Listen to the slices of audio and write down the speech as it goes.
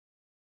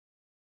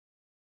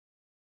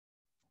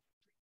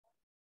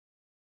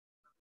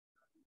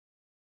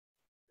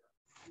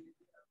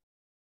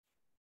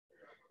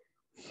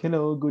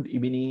Hello, good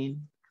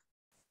evening.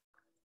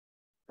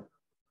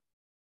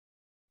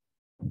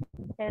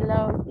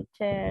 Hello,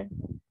 teacher.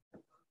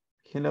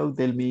 Hello,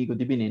 tell me,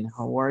 good evening.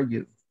 How are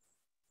you?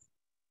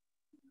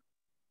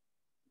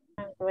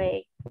 I'm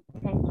great.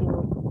 Thank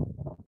you.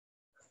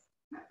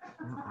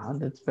 Ah,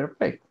 that's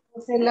perfect.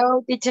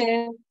 Hello,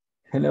 teacher.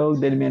 Hello,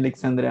 tell me,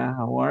 Alexandra.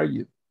 How are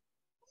you?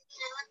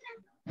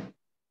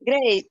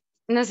 Great.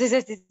 No sé si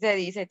así se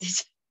dice,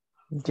 teacher.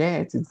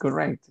 Yes, it's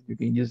correct. You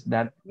can use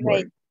that Great.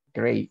 word.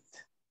 Great.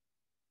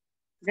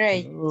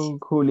 Great. Hello,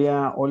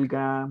 Julia,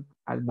 Olga,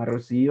 Alma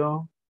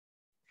Rocío.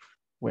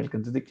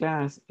 Welcome to the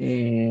class.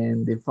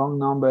 And the phone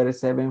number is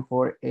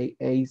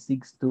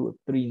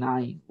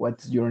 74886239.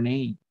 What's your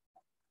name?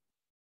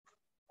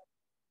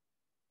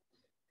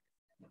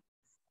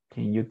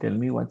 Can you tell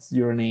me what's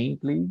your name,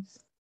 please?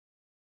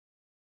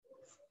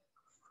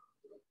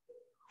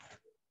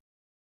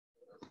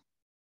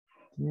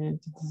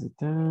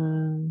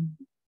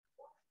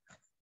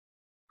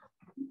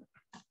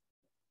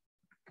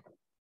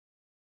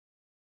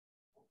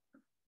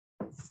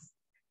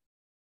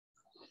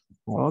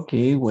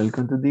 Okay,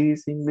 welcome to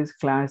this English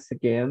class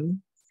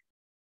again.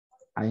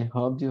 I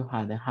hope you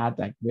had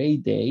a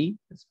great day.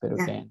 Espero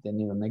que hayan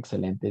tenido un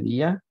excelente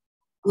día.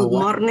 Good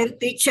morning,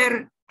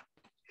 teacher.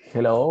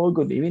 Hello,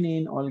 good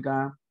evening,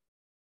 Olga.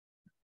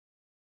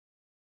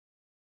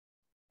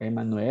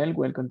 Emmanuel,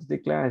 welcome to the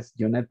class.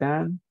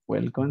 Jonathan,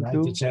 welcome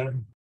to. Teacher.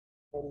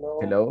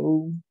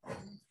 Hello.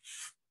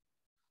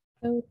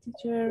 Hello,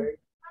 teacher.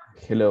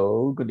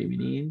 Hello, good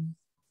evening.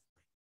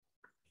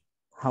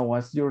 How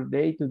was your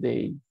day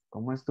today?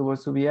 ¿Cómo estuvo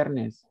su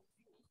viernes?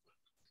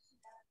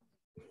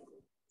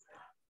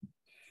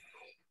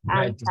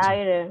 I'm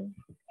tired.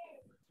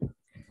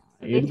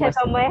 Teacher,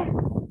 ¿cómo es?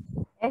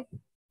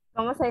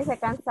 ¿Cómo se dice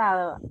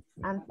cansado?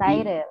 I'm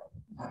tired.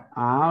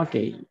 Ah,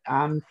 okay.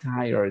 I'm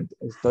tired.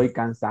 Estoy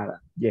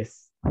cansada.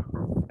 Yes,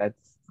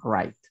 that's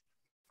right.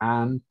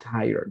 I'm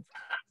tired.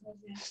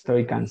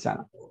 Estoy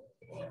cansada.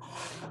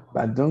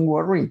 But don't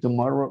worry,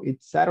 tomorrow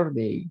it's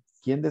Saturday.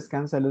 ¿Quién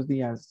descansa los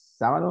días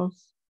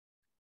sábados?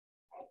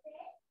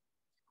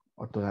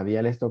 ¿O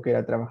todavía les toca ir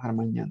a trabajar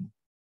mañana?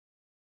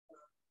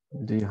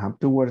 Do you have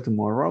to work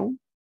tomorrow?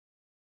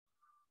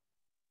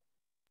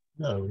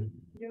 No.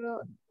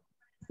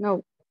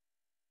 No.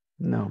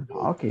 No.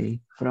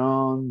 Okay.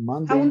 From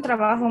Monday. Hago un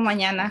trabajo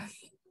mañana.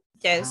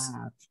 Yes.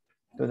 Ah,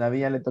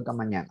 todavía le toca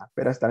mañana,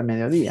 pero hasta el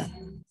mediodía.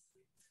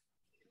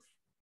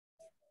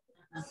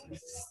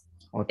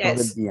 O todo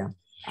el día.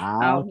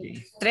 Ah, ok.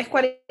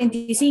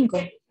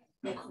 3:45.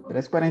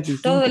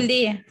 3:45. Todo el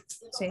día.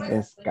 Sí.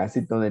 Es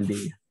casi todo el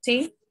día.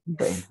 Sí.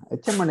 Bueno,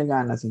 echémosle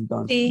ganas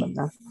entonces, Sí.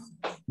 ¿verdad?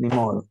 Ni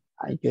modo,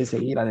 hay que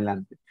seguir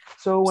adelante.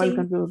 So,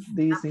 welcome to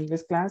this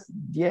English class.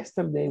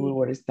 Yesterday we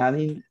were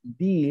studying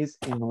this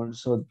and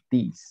also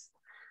this.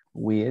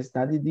 We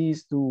studied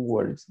these two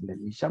words. Let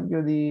me show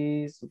you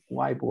this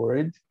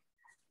whiteboard.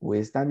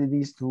 We studied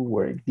these two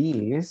words,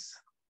 this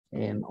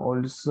and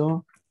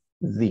also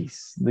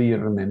this. Do you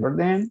remember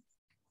them?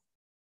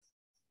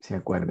 ¿Se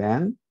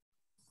acuerdan?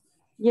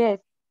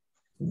 Yes.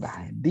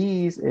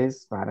 This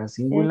es para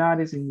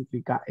singular y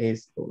significa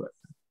esto, ¿verdad?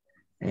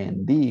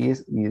 And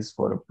this is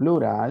for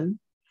plural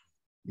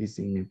y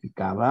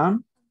significaba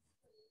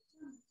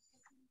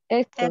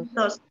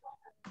Estos.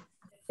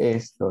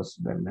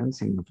 estos, ¿verdad?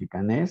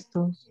 Significan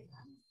estos.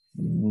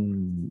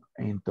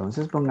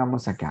 Entonces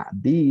pongamos acá,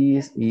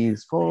 this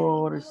is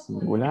for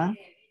singular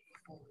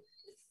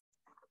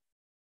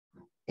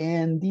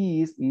and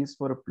this is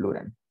for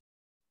plural.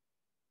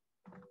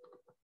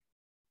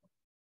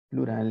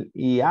 Plural.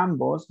 Y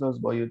ambos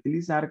los voy a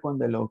utilizar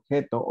cuando el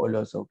objeto o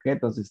los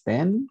objetos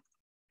estén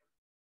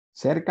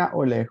cerca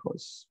o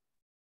lejos.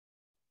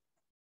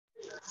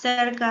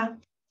 Cerca.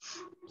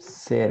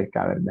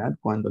 Cerca, ¿verdad?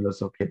 Cuando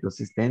los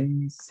objetos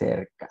estén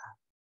cerca.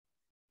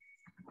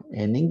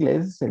 En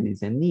inglés se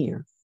dice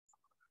near.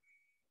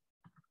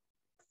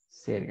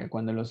 Cerca,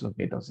 cuando los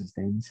objetos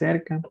estén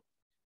cerca.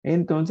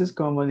 Entonces,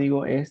 como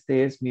digo,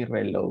 este es mi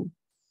reloj.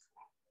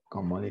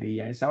 ¿Cómo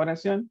diría esa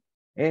oración?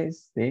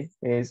 Este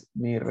es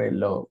mi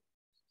reloj.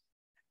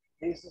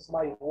 This is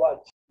my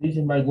watch. This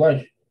is my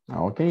watch.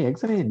 Okay,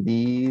 excellent.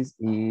 This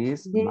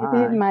is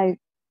my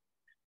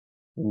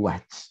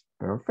watch.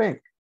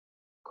 Perfect.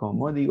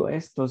 ¿Cómo digo?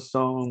 Estos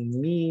son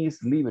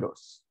mis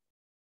libros.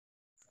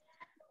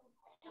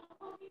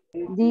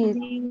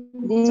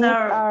 These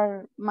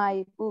are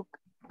my book.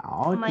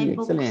 Okay, My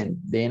books. excellent.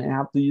 Then I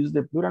have to use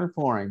the plural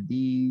form.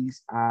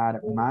 These are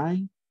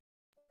my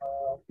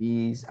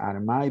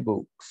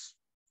books.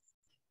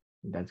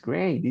 That's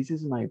great. This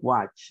is my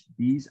watch.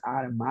 These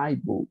are my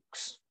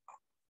books.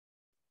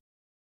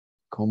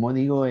 ¿Cómo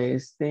digo?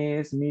 Este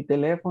es mi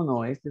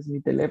teléfono. Este es mi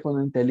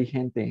teléfono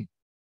inteligente.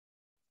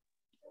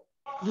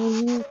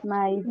 This is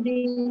my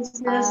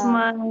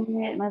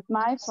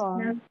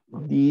phone.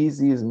 This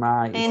is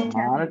my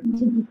Enter.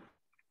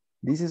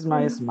 This is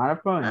my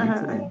smartphone.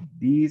 Excellent.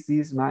 This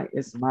is my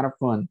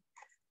smartphone.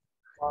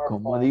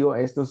 ¿Cómo digo?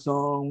 Estos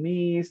son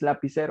mis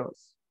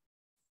lapiceros.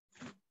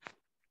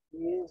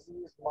 This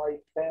is my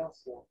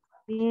pencil.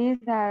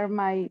 These are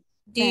my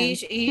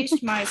This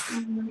is my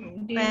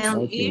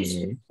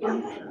Okay.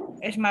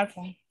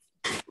 smartphone.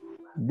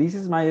 This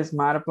is my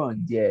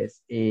smartphone. Yes.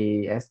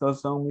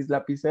 Estos son mis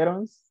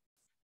lapiceros.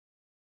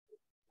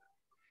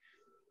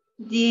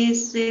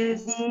 These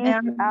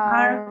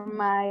are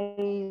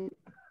my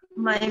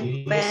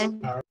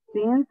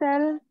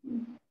pencil.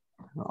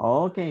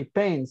 Okay,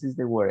 pens is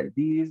the word.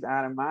 These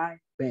are my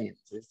pens.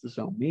 Estos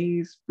son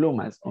mis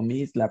plumas o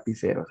mis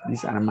lapiceros.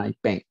 These are my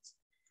pens.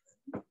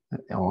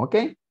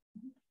 Okay.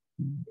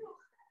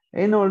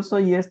 And also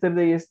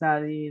yesterday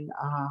studying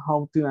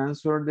how to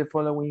answer the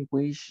following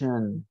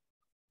question.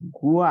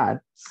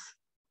 What's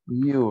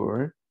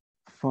your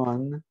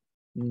phone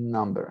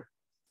number?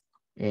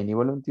 Any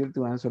volunteer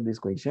to answer this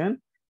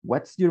question?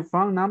 What's your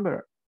phone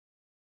number?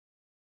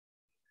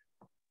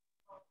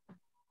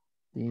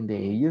 And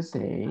then you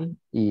say,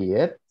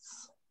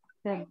 it's.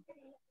 Y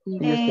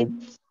usted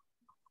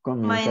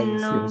comienza a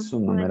decir su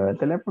número de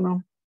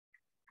teléfono.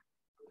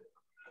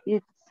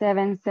 It's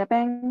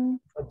 77.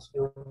 What's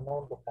your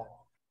number?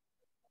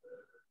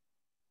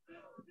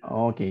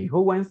 Okay,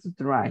 who wants to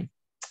try?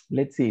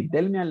 Let's see.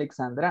 Tell me,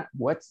 Alexandra,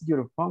 what's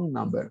your phone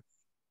number?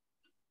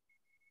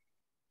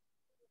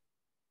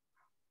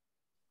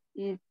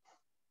 It's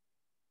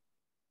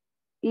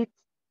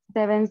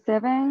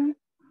 77.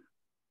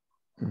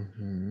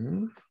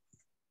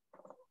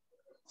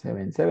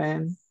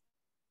 77.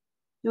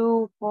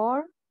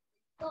 24.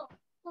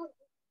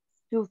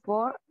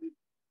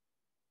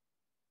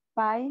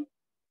 5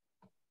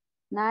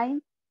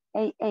 9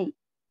 8 8.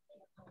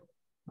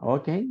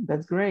 Okay,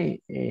 that's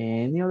great.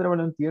 Any other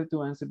volunteer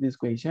to answer this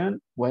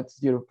question? What's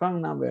your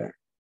phone number?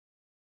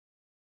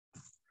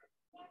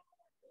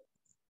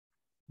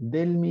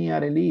 Delmi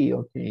Areli.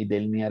 Okay,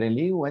 Delmi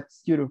Areli,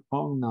 what's your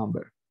phone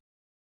number?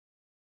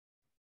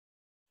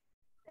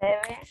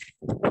 7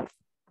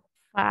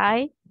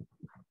 5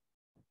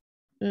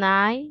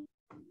 9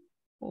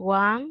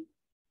 1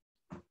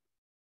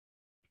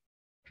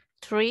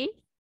 3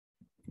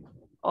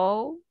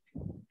 0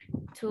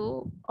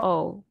 2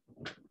 0.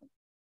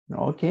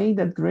 Okay,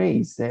 that's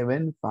great.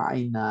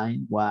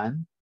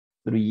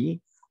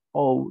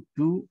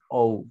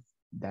 7591302.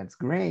 That's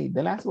great.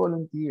 The last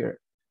volunteer.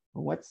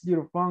 What's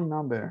your phone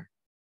number?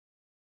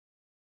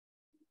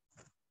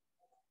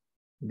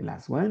 The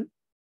last one.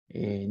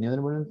 Any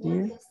other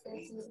volunteer?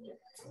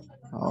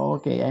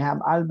 Okay, I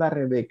have Alba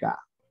Rebecca.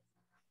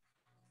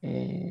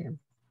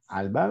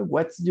 Alba,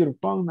 what's your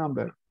phone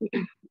number?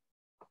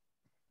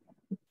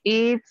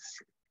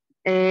 It's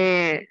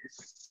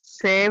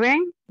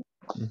 7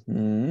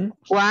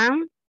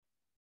 1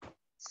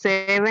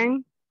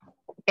 7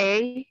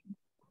 8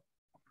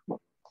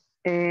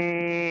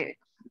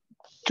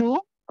 2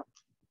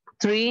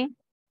 3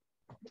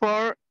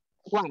 4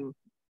 1.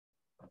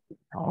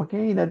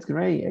 Okay, that's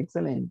great.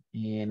 Excellent.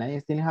 And I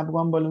still have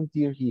one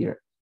volunteer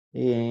here.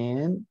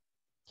 And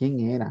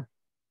 ¿quién era?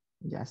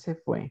 Ya se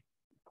fue.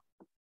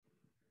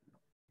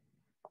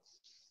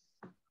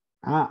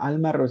 Ah,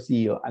 Alma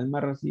Rocío.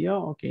 Alma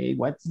Rocío, okay.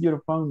 What's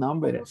your phone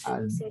number?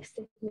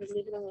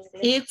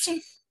 It's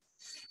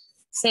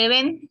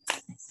 7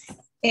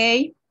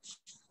 8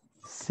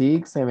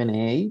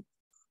 678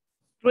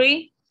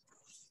 3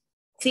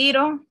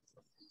 0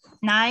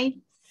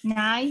 9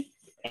 9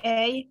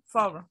 8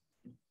 4.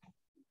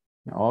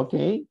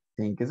 Okay,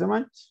 thank you so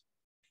much.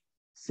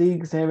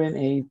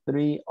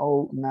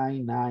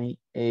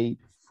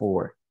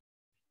 678309984.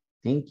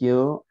 Thank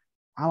you.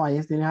 Oh, I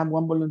still have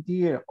one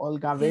volunteer.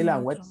 Olga Vela,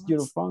 what's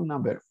your phone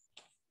number?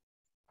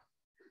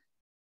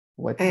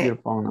 What's your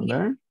phone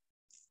number?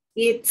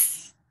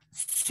 It's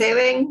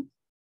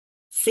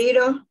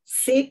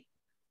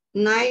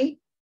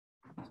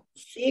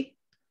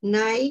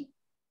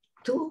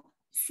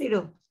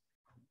 7069692.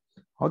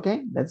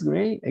 Okay, that's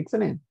great.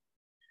 Excellent.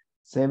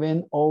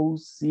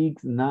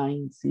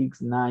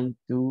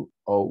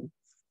 7069692.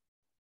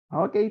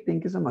 Okay,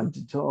 thank you so much.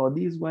 So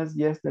this was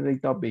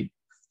yesterday's topic.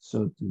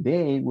 So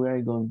today we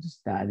are going to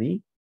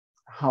study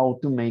how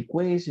to make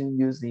questions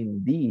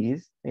using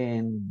this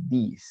and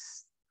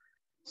this.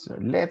 So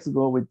let's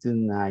go with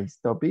tonight's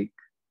topic.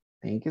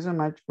 Thank you so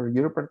much for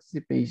your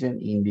participation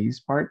in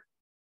this part.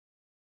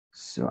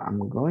 So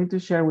I'm going to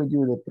share with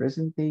you the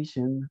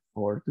presentation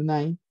for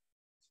tonight.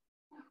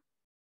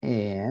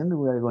 And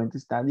we are going to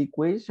study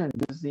questions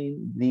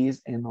using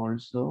this and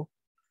also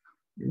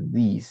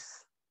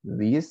this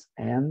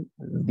and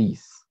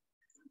this.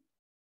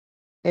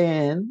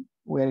 And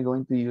we are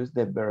going to use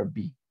the verb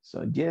be.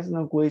 So yes,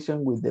 no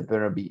question with the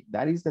verb be.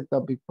 That is the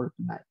topic for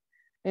tonight.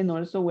 And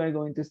also we're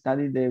going to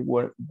study the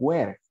word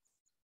where,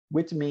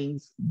 which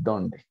means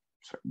donde.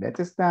 So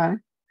let's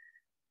start.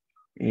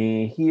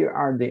 Here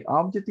are the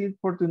objectives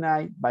for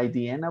tonight. By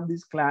the end of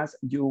this class,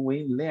 you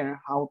will learn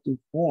how to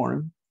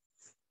form,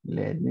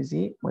 let me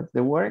see, what's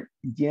the word?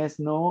 Yes,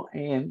 no,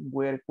 and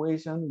where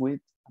question with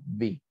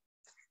be.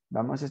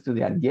 Vamos a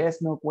estudiar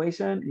yes, no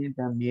question y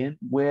también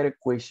where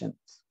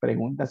questions.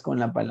 Preguntas con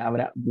la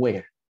palabra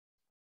where,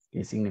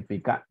 que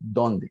significa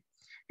dónde.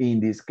 In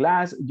this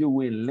class, you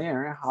will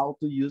learn how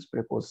to use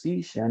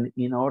preposition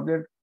in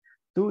order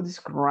to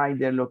describe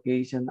the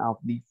location of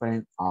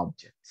different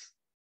objects.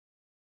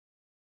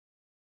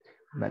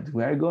 But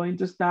we are going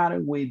to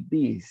start with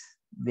this.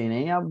 The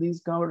name of this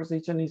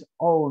conversation is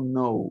 "Oh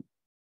no."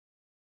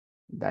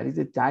 That is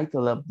the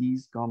title of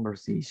this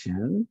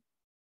conversation.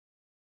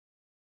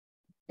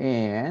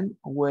 And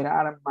where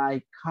are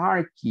my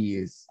car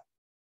keys?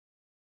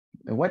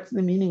 What's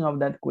the meaning of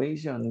that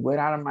question? Where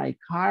are my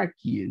car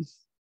keys?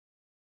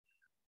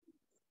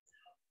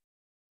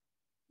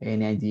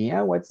 Any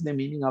idea what's the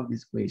meaning of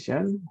this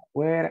question?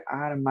 Where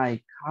are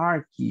my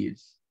car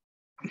keys?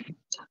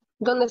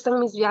 ¿Dónde están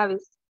mis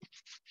llaves?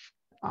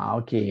 Ah,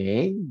 ok.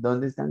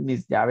 ¿Dónde están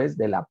mis llaves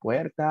de la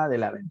puerta, de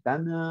la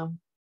ventana?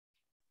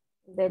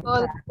 Del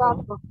Oh, del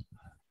carro. carro.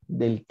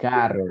 Del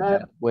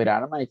carro. Where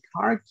are my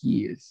car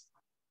keys?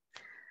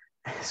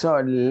 So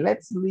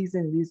let's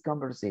listen this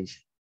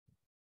conversation.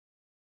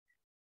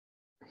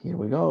 Here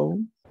we go.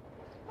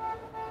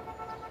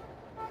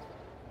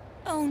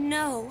 Oh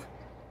no,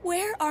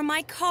 where are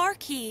my car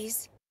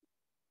keys?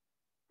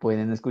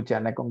 ¿Pueden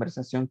escuchar la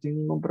conversación sin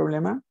ningún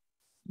problema?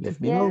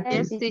 Let me know,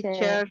 Yes, please.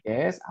 teacher.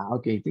 Yes,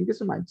 okay, thank you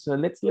so much. So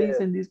let's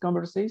listen this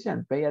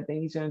conversation. Pay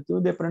attention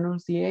to the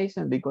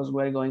pronunciation because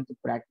we're going to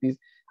practice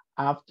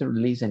after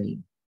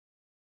listening.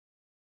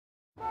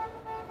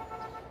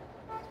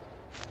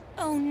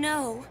 Oh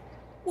no,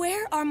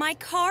 where are my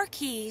car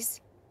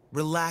keys?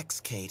 Relax,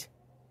 Kate.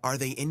 Are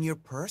they in your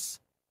purse?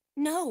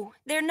 No,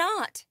 they're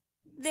not.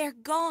 They're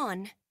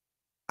gone.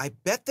 I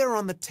bet they're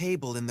on the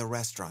table in the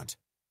restaurant.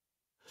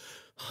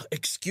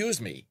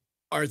 Excuse me,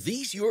 are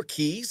these your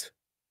keys?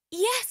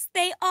 Yes,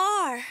 they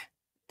are.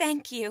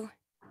 Thank you.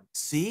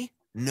 See?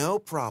 No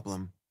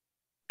problem.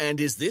 And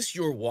is this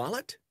your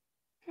wallet?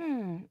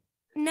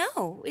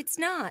 No, it's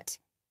not.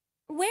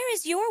 Where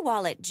is your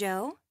wallet,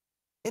 Joe?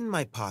 In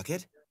my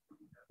pocket.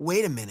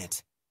 Wait a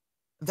minute.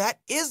 That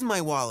is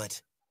my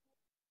wallet.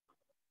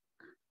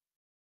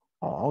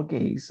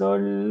 Okay, so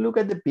look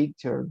at the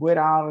picture. Where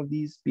are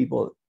these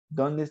people?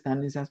 ¿Dónde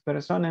están esas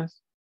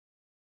personas?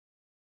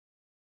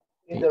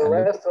 In the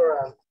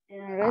restaurant.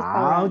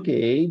 Ah,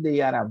 okay,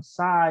 they are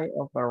outside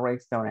of a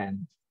restaurant.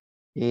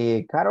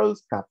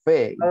 Carol's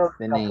Cafe is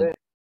the name.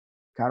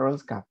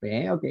 Carol's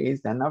Cafe, okay,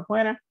 están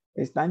afuera.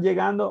 ¿Están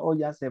llegando o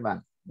ya se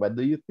van? What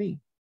do you think?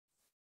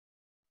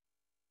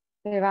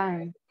 Se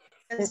van.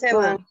 Se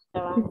van.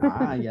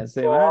 Ah, ya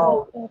se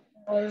van.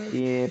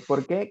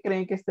 ¿Por qué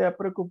creen que está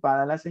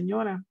preocupada la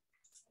señora?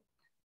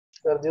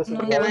 Perdió su No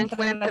Que no llave.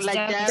 encuentra las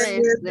Perdió llaves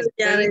sus del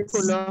llaves.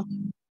 vehículo.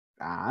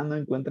 Ah, no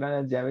encuentra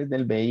las llaves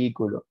del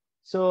vehículo.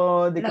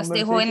 So, the Las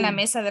dejó en la conversation-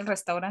 mesa del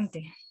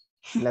restaurante.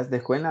 Las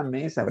dejó en la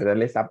mesa, ¿verdad?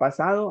 ¿Les ha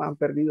pasado? ¿Han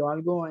perdido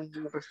algo en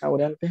el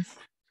restaurante?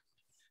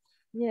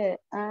 Yeah,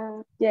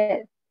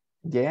 yes.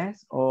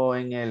 Yes. ¿O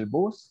en el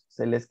bus?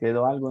 ¿Se les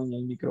quedó algo en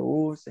el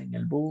microbús, en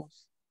el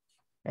bus,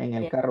 en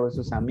el carro de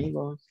sus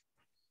amigos?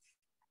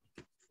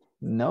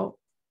 No.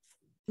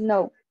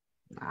 No.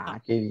 Ah,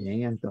 qué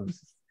bien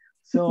entonces.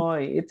 So,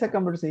 it's a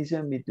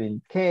conversation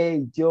between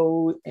Kate,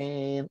 Joe,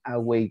 and a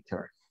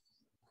waiter.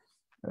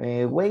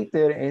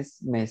 Waiter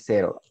es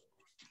mesero.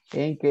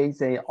 And Kate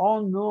say,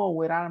 oh no,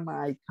 where are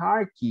my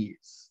car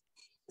keys?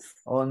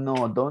 Oh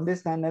no, ¿dónde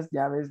están las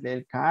llaves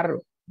del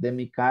carro, de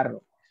mi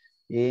carro?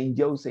 And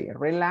Joe say,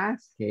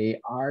 relax, Kate,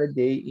 are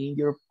they in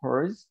your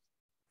purse?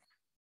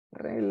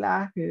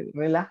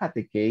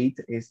 Relájate,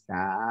 Kate,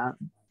 ¿está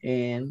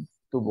en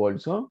tu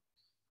bolso?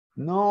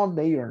 No,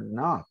 they are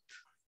not.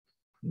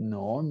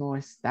 No, no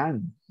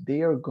están.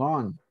 They are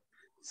gone.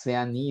 Se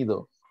han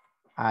ido.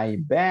 I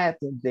bet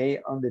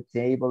they're on the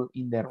table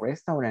in the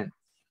restaurant.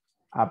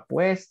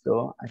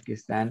 Apuesto a que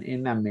están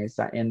en la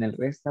mesa en el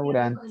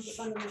restaurante.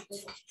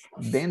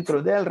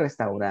 Dentro del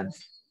restaurante.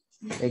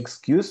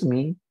 Excuse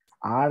me,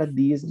 are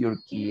these your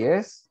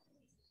keys?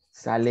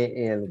 Sale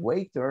el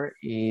waiter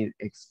y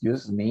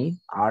excuse me,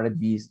 are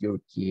these your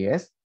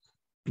keys?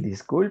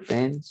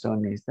 Disculpen,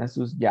 ¿son estas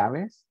sus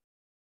llaves?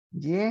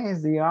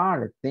 Yes, they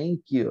are.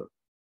 Thank you.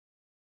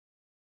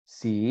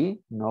 Sí,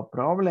 no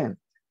problem.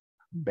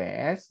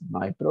 ¿Ves?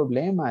 No hay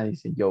problema,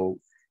 dice Joe.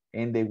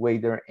 And the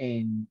waiter,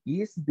 and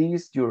is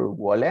this your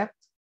wallet?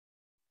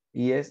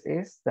 ¿Y es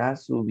esta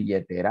su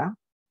billetera?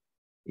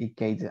 Y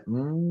Kate,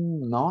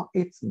 no,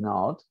 it's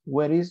not.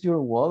 Where is your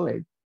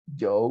wallet,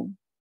 Joe?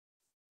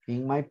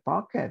 In my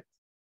pocket.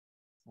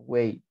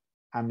 Wait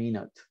a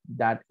minute.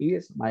 That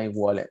is my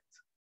wallet.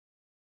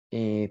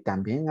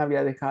 También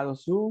había dejado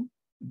su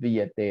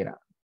billetera,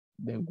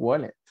 the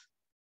wallet.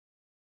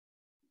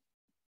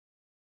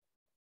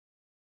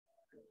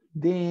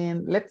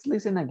 Then let's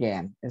listen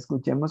again.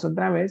 Escuchemos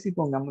otra vez y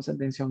pongamos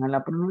atención a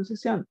la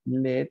pronunciación.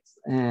 Let's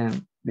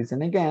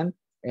listen again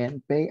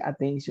and pay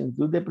attention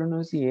to the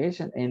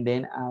pronunciation. And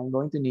then I'm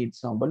going to need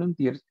some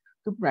volunteers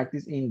to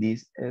practice in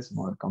this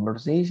small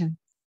conversation.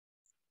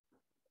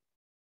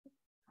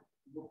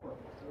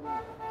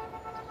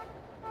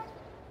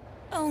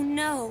 Oh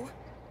no,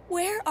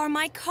 where are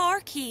my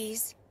car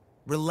keys?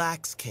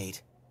 Relax,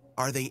 Kate.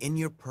 Are they in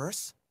your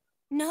purse?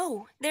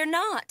 No, they're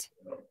not.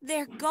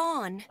 They're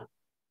gone.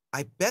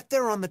 I bet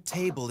they're on the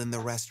table in the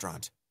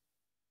restaurant.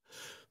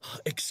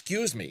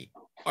 Excuse me,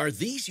 are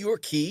these your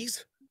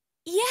keys?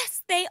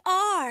 Yes, they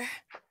are.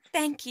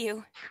 Thank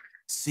you.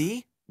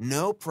 See?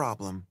 No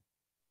problem.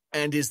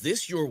 And is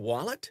this your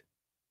wallet?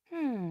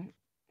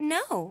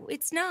 No,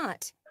 it's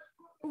not.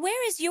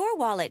 Where is your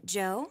wallet,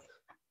 Joe?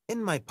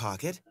 In my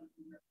pocket.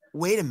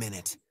 Wait a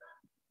minute.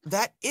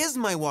 That is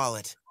my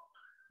wallet.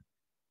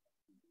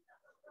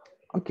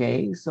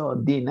 Okay, so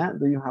Dina,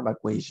 do you have a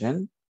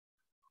question?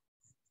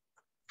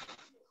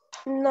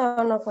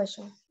 No, no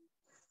question.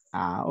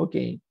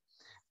 Okay.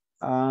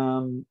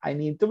 I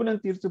need two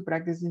volunteers to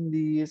practice in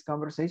this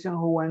conversation.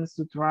 Who wants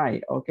to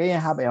try? Okay, I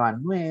have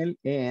Emmanuel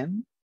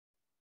and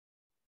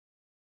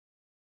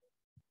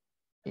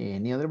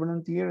any other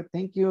volunteer?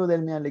 Thank you,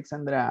 Delmi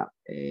Alexandra.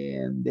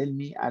 And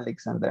Delmi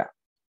Alexandra.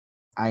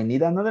 I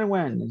need another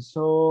one.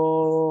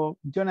 So,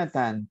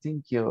 Jonathan,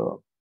 thank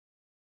you.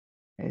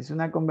 Es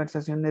una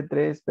conversación de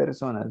tres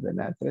personas,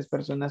 ¿verdad? Tres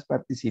personas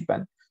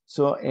participan.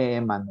 So,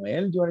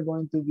 Manuel, you are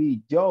going to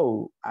be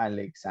Joe.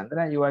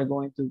 Alexandra, you are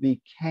going to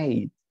be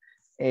Kate.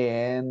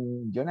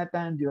 And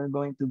Jonathan, you are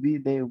going to be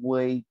the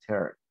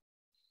waiter.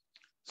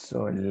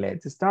 So,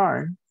 let's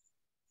start.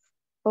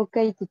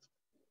 Okay.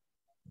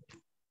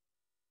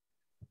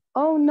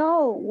 Oh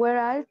no, where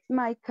are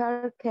my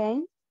car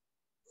keys?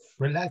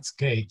 Relax,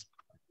 Kate.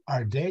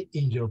 Are they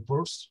in your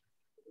purse?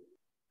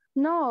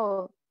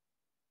 No,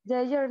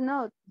 they are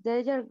not.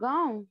 They are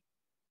gone.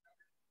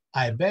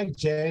 I bet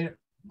they're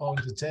on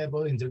the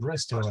table in the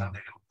restaurant.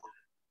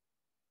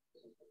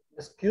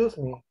 Excuse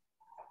me,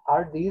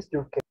 are these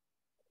your keys?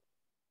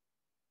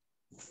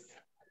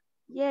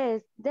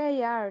 Yes,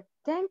 they are.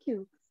 Thank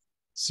you.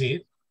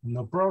 See?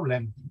 No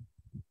problem.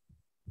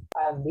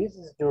 And this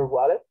is your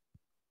wallet?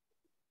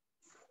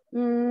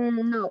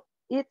 No,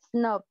 it's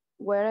not.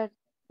 Where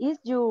is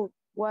your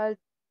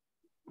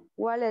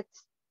wallet,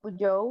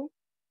 Joe?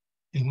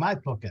 In my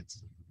pocket.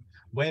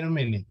 Wait a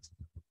minute.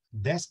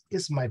 This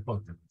is my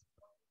pocket.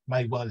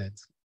 My wallet.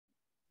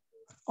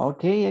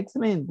 Okay,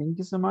 excellent. Thank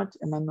you so much,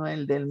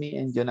 Emmanuel, Delmi,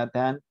 and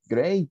Jonathan.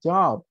 Great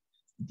job.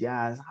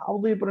 Yes, how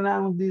do you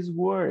pronounce this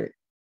word?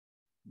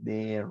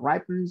 The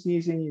right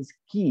pronunciation is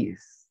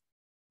keys.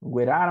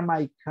 Where are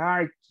my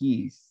car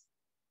keys?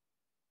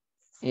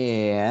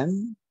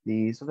 And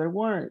this other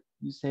word,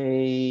 you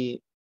say,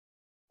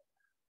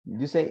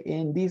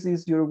 and this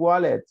is your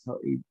wallet. So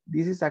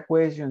this is a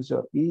question.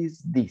 So is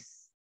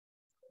this?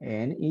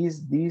 And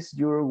is this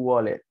your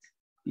wallet?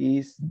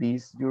 Is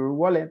this your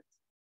wallet?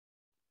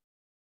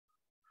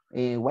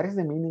 What is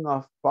the meaning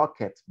of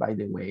pocket, by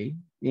the way?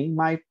 In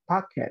my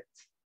pocket.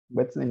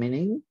 What's the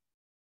meaning?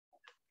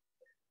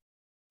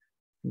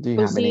 Do you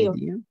have an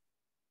idea?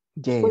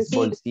 Yes,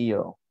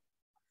 bolsillo.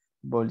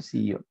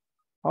 Bolsillo.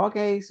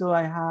 Okay, so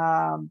I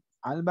have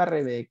Alba,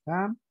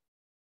 Rebecca.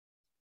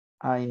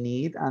 I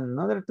need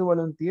another two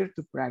volunteers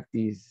to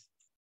practice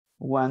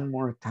one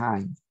more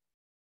time.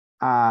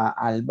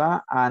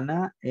 Alba,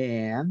 Ana,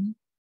 and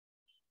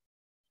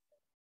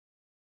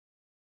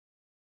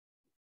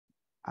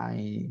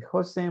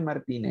Jose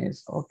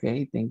Martinez.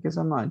 Okay, thank you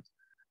so much.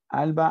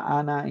 Alba,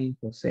 Ana, and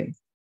Jose.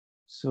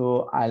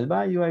 So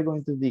Alba, you are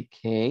going to be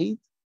Kate.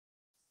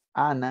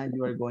 Ana,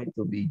 you are going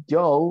to be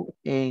Joe.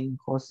 And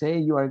Jose,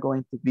 you are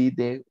going to be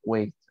the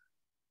waiter.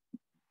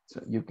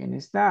 So you can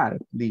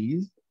start,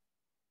 please.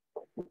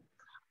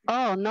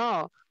 Oh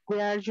no,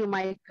 where are you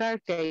my car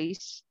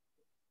keys?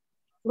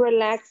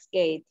 Relax,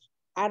 Kate.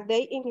 Are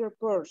they in your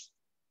purse?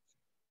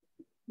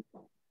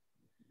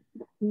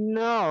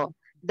 No,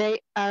 they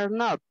are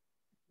not.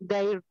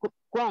 They're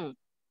gone.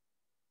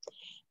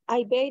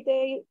 I bet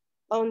they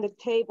on the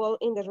table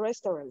in the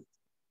restaurant.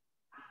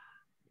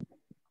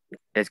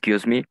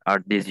 Excuse me,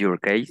 are these your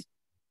keys?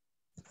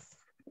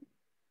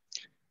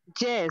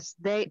 Yes,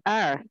 they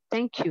are.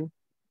 Thank you.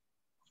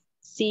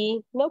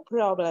 See, no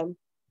problem.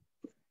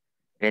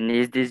 And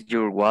is this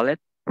your wallet?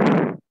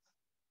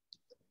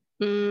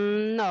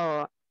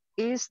 No,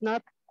 it's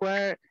not.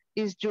 Where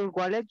is your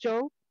wallet,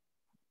 Joe?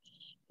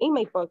 In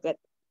my pocket.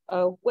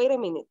 Wait a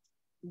minute.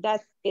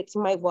 It's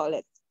my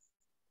wallet.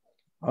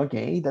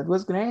 Okay, that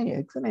was great.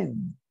 Excellent.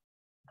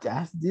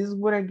 Just this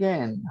word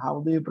again.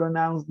 How do you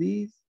pronounce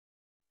this?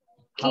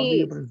 How do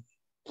you pronounce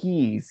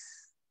keys?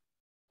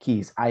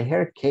 Keys. I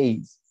heard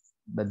keys,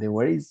 but the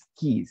word is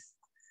keys.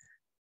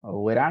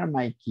 Where are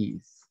my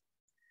keys?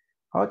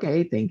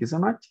 Okay, thank you so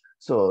much.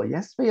 So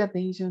just pay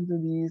attention to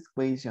this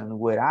question.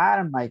 Where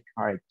are my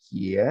car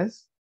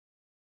keys?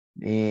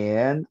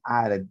 And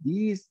are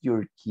these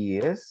your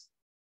keys?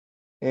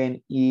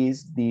 And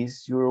is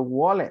this your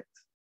wallet?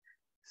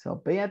 So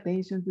pay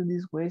attention to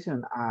this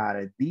question.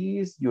 Are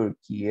these your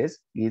keys?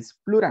 It's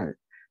plural.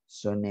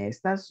 Son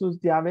estas sus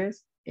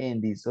llaves?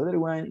 And this other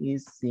one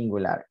is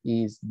singular.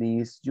 Is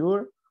this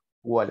your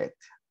wallet?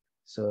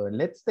 So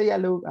let's take a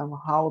look at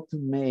how to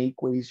make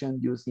question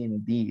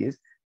using this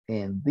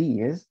and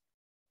this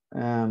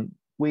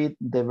with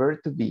the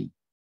verb to be.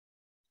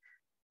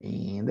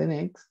 In the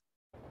next,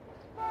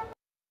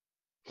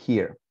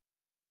 here.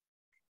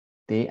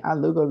 Take a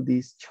look at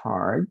this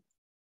chart.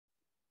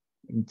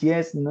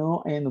 Yes,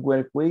 no, and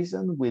where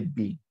question with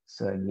be.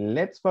 So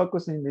let's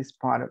focus in this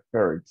part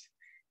first.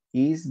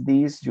 Is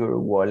this your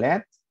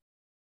wallet?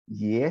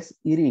 Yes,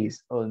 it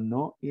is. Or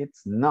no,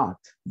 it's not.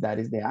 That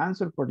is the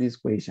answer for this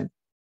question.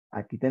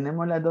 Aquí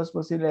tenemos las dos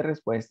posibles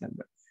respuestas.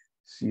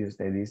 Si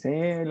usted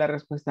dice la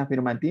respuesta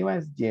afirmativa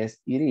es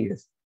yes, it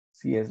is.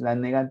 Si es la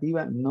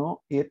negativa,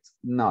 no, it's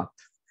not.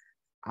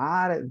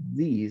 Are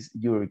these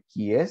your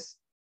keys?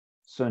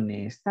 ¿Son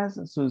estas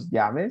sus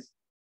llaves?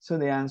 So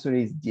the answer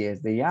is yes,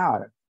 they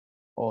are.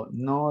 O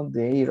no,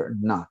 they're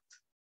not.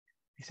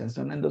 Esas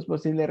son las dos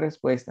posibles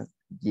respuestas.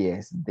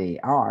 Yes, they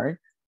are.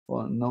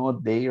 O no,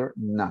 they're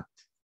not.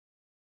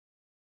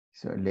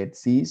 So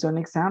let's see some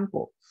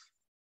examples.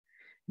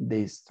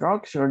 The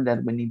structure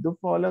that we need to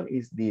follow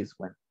is this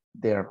one.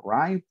 The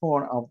right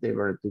form of the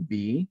verb to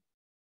be,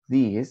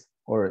 this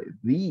or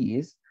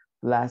these,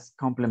 plus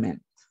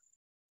complement.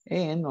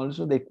 And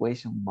also the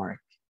question mark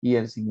y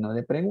el signo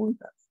de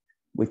pregunta,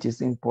 which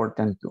is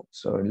important too.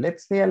 So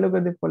let's take a look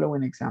at the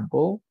following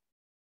example.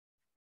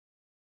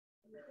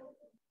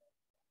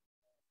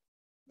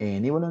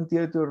 Any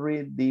volunteer to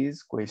read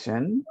this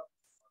question?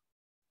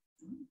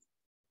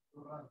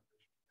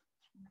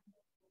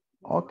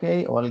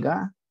 Okay,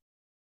 Olga.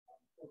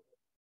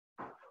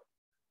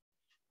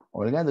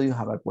 Olga, do you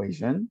have a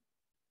question?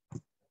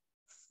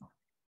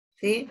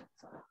 Sí.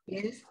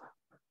 Yes.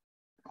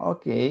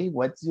 Okay,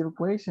 what's your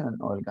question,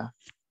 Olga?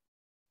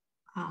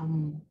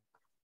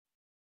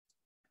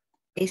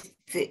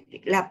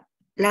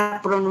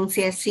 La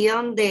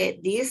pronunciación de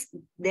this,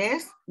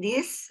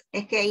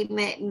 es que ahí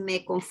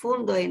me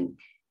confundo en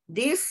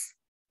this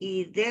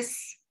y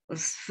this,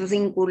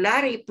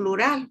 singular y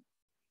plural.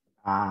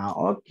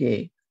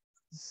 Ok.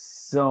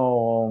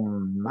 So,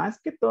 más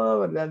que todo,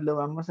 ¿verdad? Lo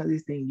vamos a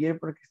distinguir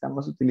porque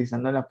estamos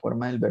utilizando la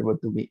forma del verbo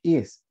to be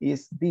is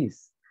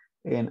this,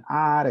 and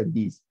are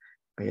this.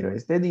 Pero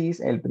este this,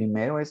 el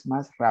primero es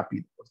más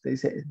rápido. Usted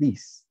dice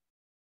this.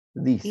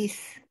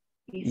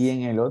 Y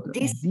en el otro,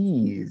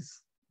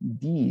 this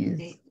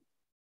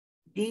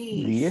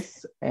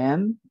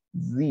and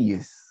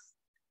this.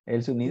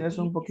 El sonido es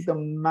un poquito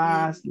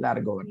más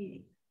largo.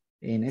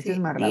 En este es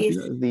más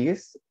rápido,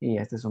 this, y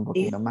este es un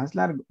poquito más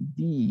largo,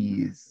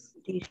 this.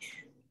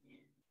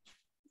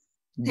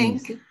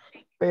 Thank you.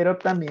 Pero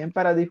también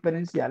para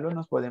diferenciarlo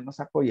nos podemos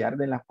apoyar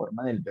de la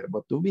forma del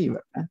verbo to be,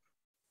 ¿verdad?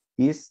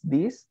 Is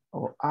this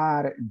o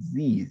are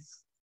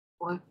these?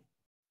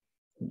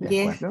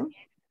 ¿De acuerdo?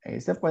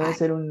 Esa puede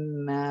ser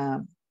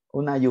una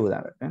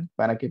ayuda, ¿verdad?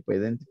 Para que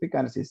pueda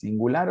identificar si es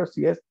singular o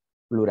si es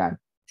plural.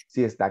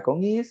 Si está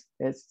con is,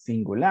 es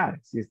singular.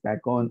 Si está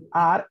con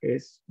are,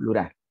 es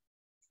plural.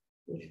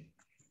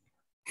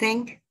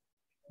 Thank you.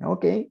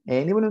 Okay,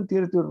 any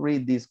volunteer to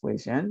read this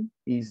question?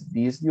 Is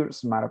this your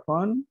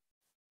smartphone?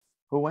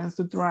 Who wants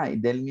to try?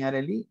 Delmi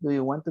Areli, do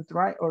you want to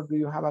try or do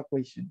you have a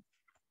question?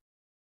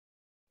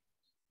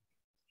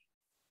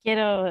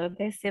 Quiero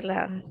decir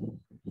la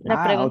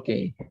pregunta.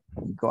 Okay,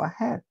 go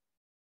ahead.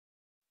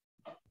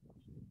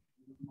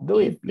 Do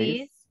it,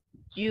 please. Is this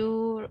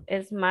your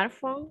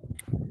smartphone?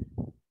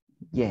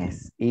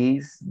 Yes,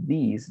 is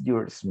this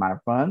your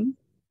smartphone?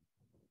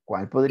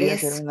 ¿Cuál podría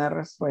ser una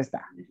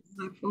respuesta?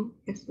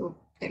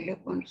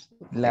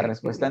 La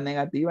respuesta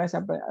negativa a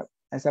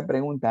esa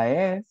pregunta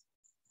es...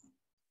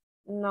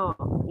 No,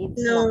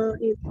 it's not.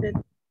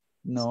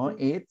 No,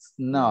 it's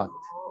not.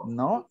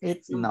 No,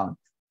 it's not.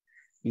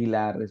 Y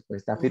la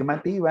respuesta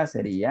afirmativa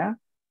sería...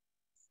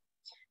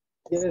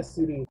 Yes,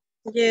 it is.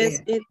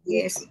 Yes, it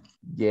is.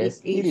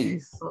 Yes, it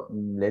is.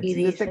 Let's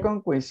see the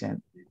second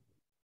question.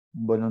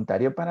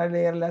 ¿Voluntario para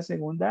leer la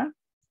segunda?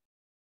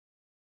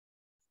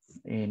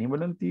 Any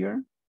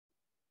volunteer?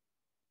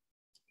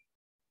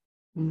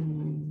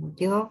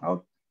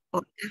 Yo.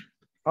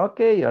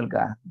 Okay,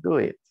 Olga, do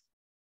it.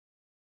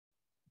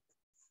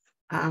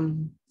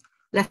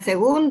 La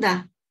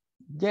segunda.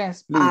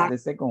 Yes, please, the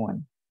second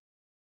one.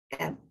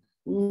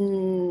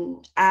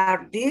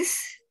 Are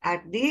these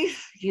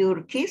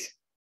your kids?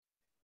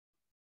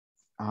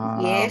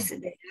 Yes,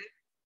 they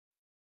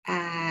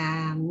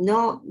are.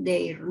 No,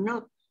 they're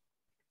not.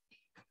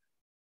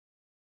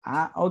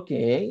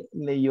 Okay,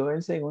 leyó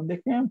el segundo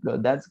ejemplo.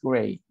 That's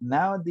great.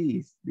 Now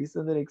this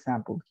other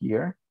example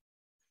here.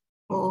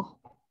 Oh,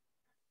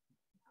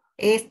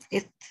 is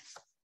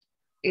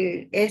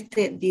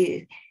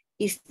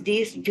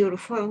this your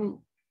phone,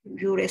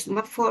 your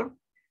smartphone?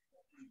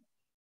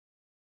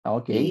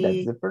 Okay,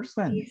 that's the first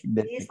one.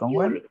 The second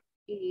one.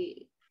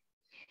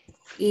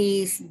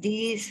 Is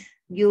this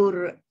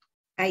your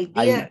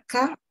ID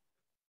card?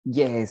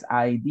 Yes,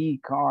 ID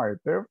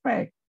card.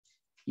 Perfect.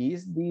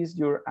 Is this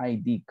your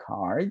ID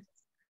card?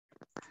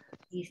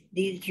 Is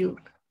this your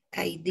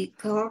ID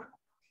card?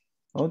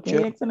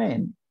 Okay,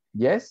 excellent.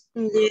 Yes?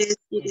 Yes,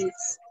 it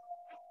is.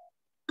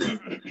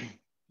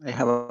 I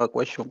have a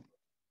question.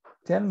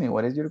 Tell me,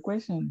 what is your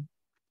question?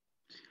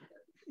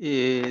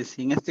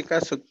 Si en este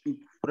caso,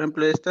 por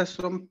ejemplo, estas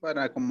son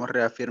para como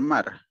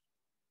reafirmar.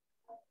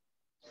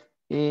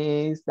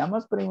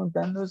 Estamos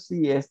preguntando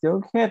si este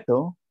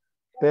objeto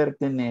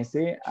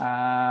pertenece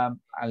a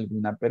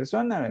alguna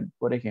persona,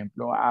 por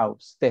ejemplo, a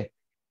usted.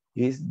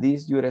 Is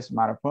this your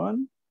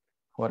smartphone?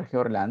 Jorge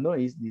Orlando,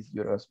 is this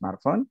your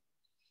smartphone?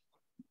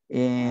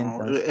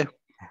 Entonces,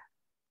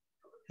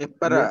 es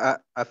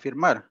para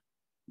afirmar.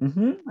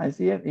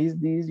 Así es. Is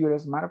this your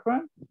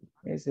smartphone?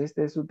 ¿Es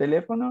este su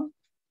teléfono?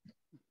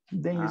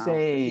 Then you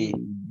say,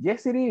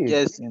 yes, it is.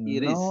 Yes, And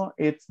it no,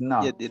 is. it's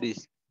not. Yes, it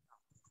is.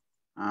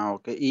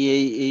 Ok.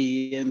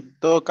 Y en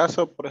todo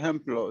caso, por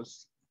ejemplo,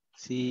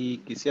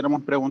 si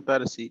quisiéramos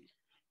preguntar si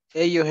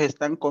ellos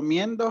están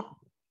comiendo,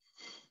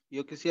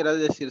 yo quisiera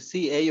decir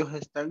sí, ellos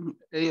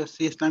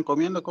sí están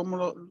comiendo, ¿cómo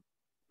lo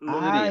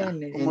diría?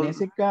 En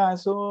ese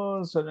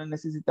caso, solo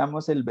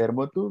necesitamos el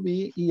verbo to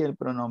be y el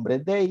pronombre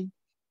they.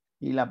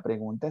 Y la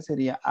pregunta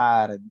sería,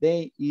 ¿are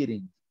they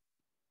eating?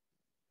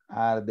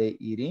 ¿Are they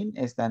eating?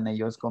 ¿Están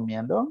ellos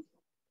comiendo?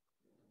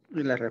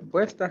 Y la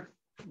respuesta,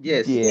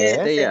 yes, Yes,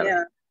 they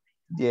are.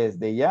 Yes,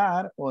 they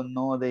are o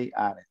no, they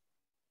aren't.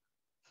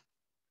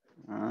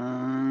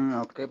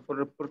 Ok,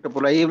 porque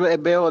por ahí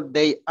veo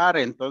they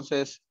are,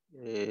 entonces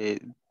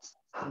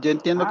yo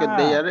entiendo que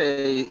they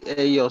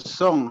are, ellos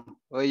son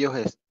o ellos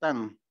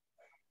están.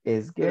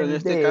 Es que pero en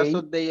este they,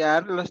 caso they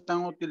are lo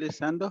están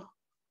utilizando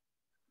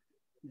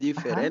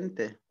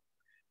diferente.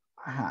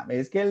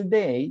 Es que el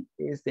they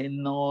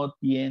no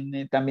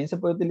tiene, también se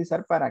puede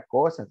utilizar para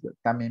cosas,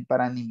 también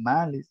para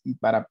animales y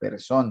para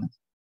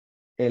personas.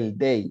 El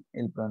they,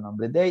 el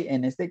pronombre they,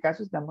 en este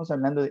caso estamos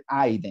hablando de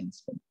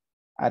items,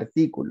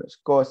 artículos,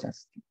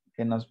 cosas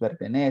que nos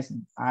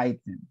pertenecen,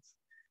 items.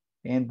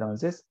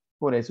 Entonces,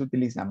 por eso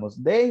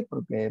utilizamos they,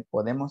 porque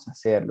podemos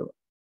hacerlo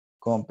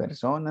con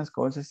personas,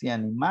 cosas y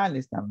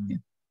animales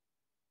también.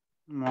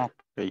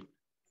 Ok.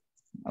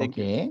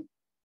 Okay.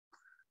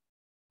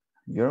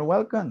 You're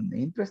welcome.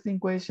 Interesting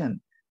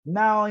question.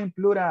 Now in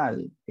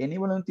plural, any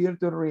volunteer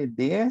to read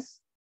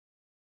this?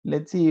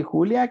 Let's see,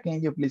 Julia,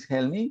 can you please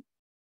help me?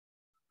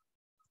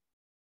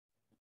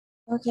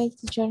 Okay,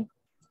 teacher.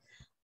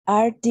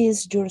 Are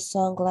these your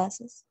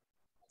sunglasses?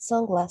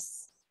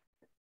 Sunglasses.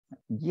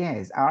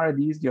 Yes, are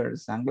these your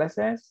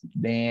sunglasses?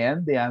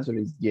 Then the answer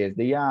is yes,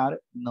 they are.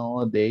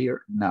 No, they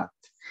are not.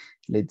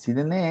 Let's see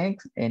the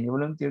next. Any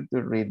volunteer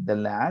to read the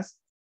last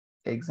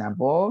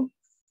example?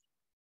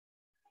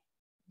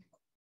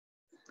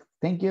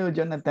 Thank you,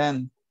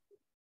 Jonathan.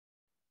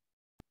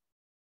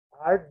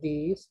 Are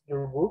these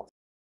your books?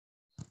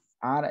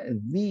 Are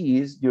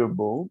these your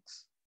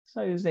books?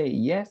 So you say,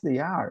 yes, they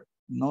are.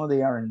 No,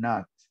 they are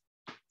not.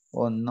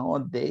 Or no,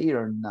 they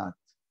are not.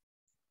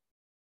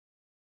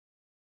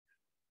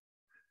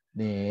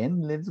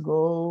 Then let's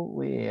go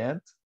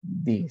with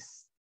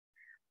this.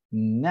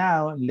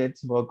 Now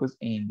let's focus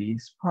in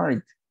this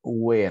part.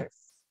 Where.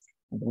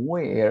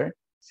 Where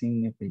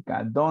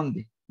significa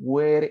dónde.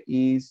 Where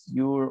is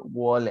your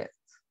wallet?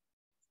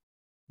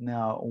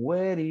 Now,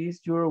 where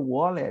is your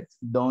wallet?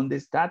 ¿Dónde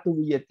está tu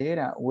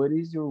billetera? Where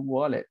is your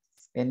wallet?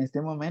 En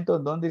este momento,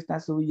 ¿dónde está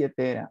su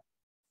billetera?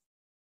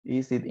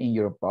 Is it in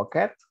your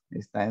pocket?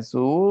 ¿Está en su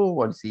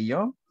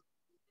bolsillo?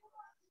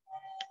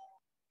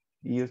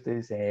 Y usted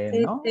dice,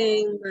 no.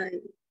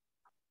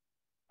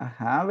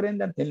 Ajá,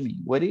 Brenda, tell me.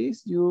 Where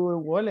is your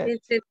wallet?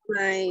 It's in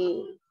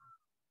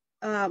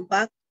my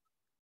bag.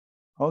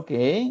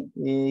 Okay,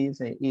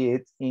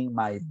 it's in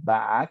my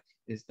bag.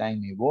 Está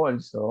en mi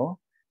bolso.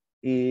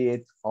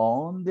 It's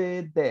on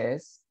the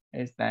desk.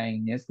 Está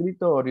en mi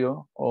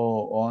escritorio.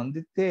 O on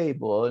the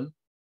table.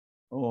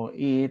 O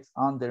it's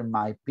under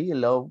my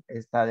pillow.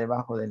 Está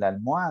debajo de la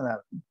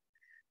almohada.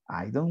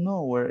 I don't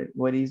know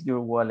where is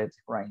your wallet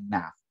right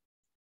now.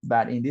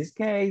 But in this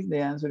case, the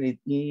answer is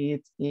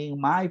it's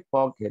in my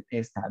pocket.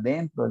 Está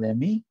dentro de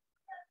mi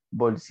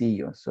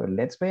bolsillo. So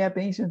let's pay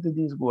attention to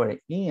this word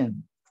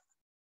in.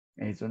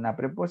 Es una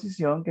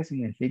preposición que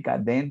significa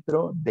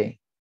dentro de.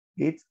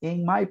 It's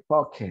in my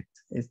pocket.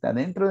 Está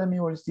dentro de mi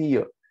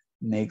bolsillo.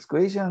 Next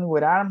question,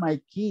 where are my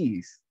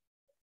keys?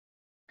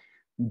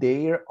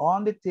 They're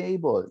on the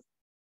table.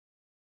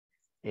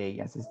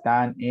 Ellas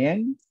están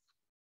en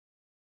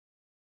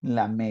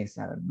la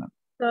mesa, ¿verdad?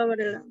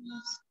 Sobre la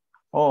mesa.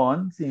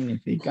 On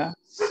significa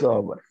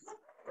sobre.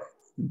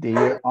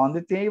 They're on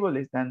the table,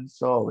 están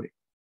sobre.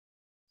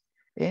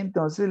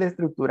 Entonces la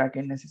estructura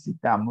que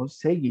necesitamos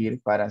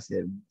seguir para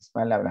hacer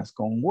palabras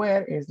con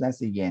where es la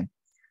siguiente.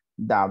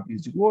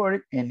 W's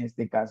word, en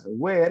este caso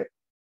where,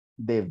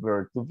 the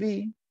verb to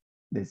be,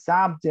 the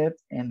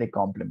subject, and the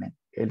complement.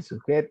 El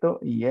sujeto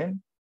y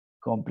el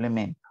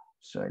complemento.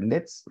 So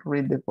let's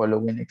read the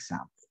following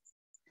example.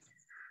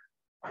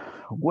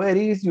 Where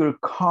is your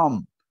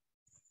comb?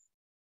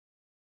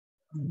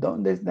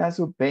 ¿Dónde está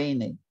su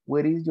peine?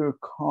 Where is your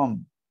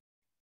comb?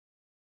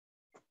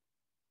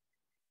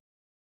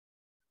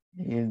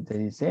 Y te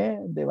dice,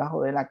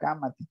 debajo de la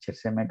cama, teacher,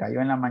 se me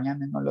cayó en la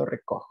mañana y no lo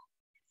recojo.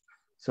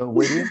 So,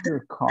 where is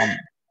your comb?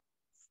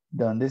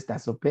 ¿Dónde está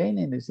su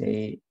peine?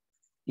 Dice,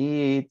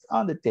 it's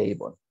on the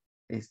table.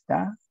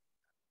 Está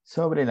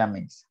sobre la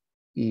mesa.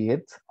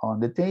 It's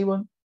on the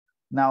table.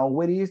 Now,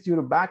 where is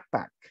your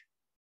backpack?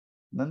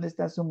 ¿Dónde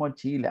está su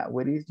mochila?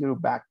 Where is your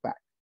backpack?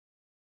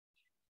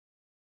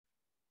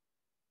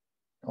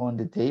 On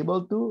the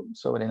table too,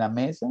 sobre la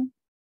mesa.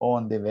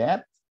 On the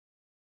bed,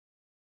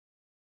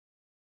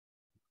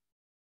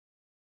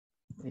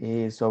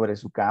 sobre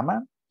su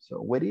cama.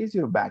 So, where is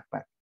your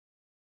backpack?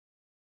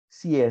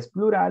 Si es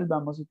plural,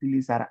 vamos a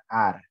utilizar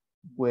are.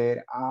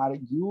 Where are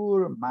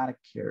your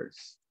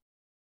markers?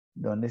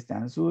 ¿Dónde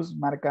están sus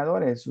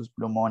marcadores, sus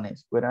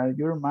plumones? Where are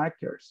your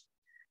markers?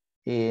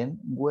 And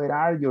where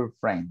are your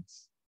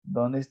friends?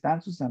 ¿Dónde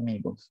están sus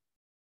amigos?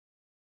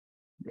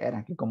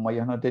 Era que como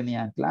ellos no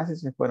tenían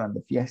clases, se fueron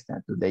de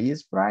fiesta. Today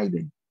is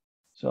Friday.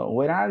 So,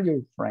 where are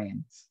your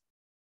friends?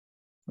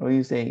 Or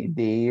you say,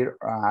 they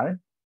are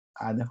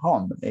at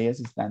home.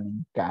 Ellos están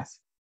en casa.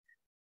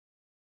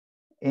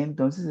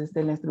 Entonces, esta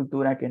es la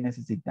estructura que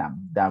necesitamos.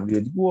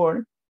 W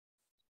word,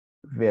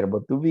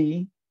 verbo to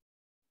be,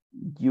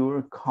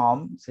 your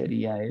come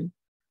sería el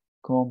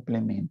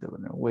complemento.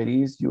 Where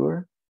is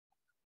your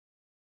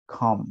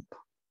comp?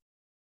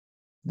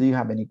 Do you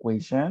have any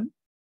question?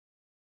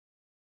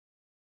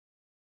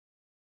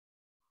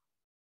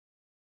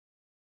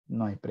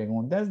 No hay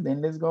preguntas.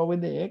 Then let's go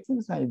with the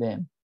exercise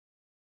then.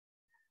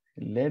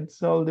 Let's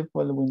solve the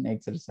following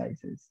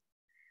exercises.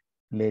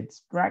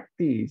 Let's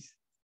practice.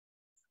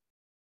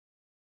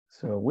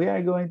 So we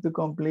are going to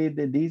complete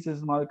this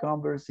small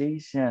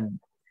conversation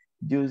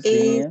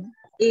using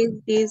Is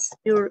this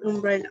your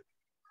umbrella?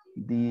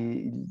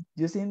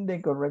 Using the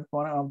correct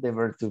form of the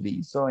verb to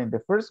be. So in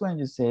the first one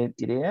you said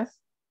it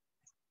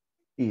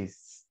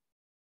is.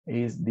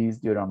 Is this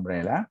your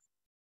umbrella?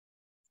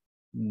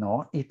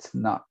 No, it's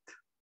not.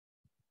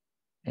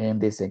 And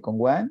the second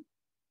one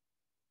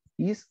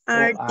is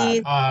Are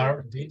these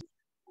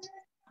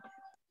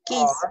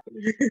keys?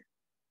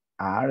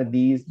 Are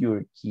these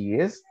your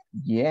keys?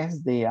 Yes,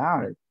 they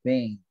are.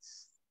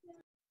 Thanks.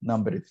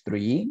 Number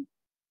 3.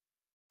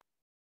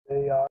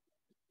 They are.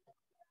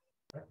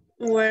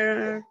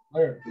 Where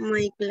are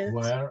my glasses?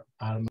 Where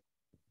are my...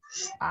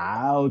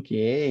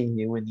 Okay.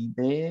 Here we need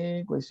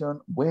the question.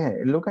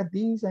 Where? Look at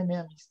this. I made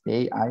a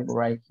mistake. I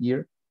write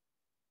here.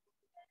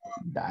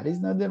 That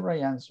is not the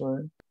right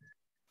answer.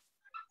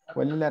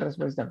 ¿Cuál es la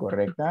respuesta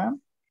correcta?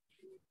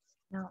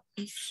 No.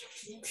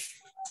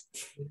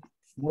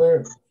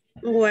 Where?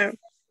 Where?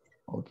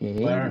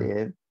 Okay,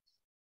 Where?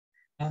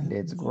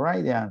 let's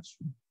write the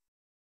answer.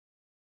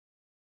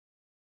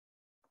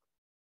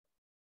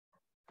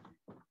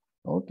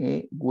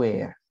 Okay,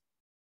 where?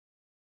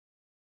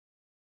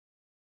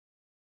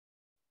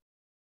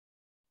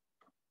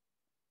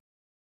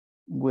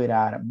 Where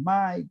are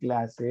my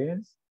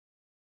glasses?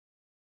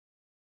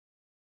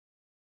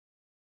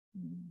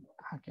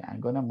 Okay, I'm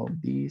gonna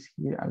move this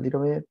here a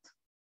little bit.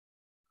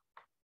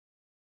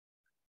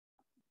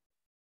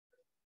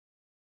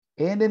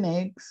 And the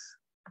next,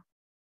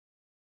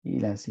 y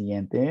la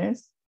siguiente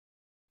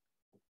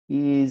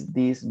is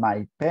this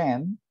my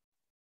pen?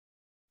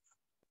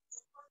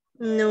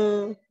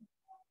 No.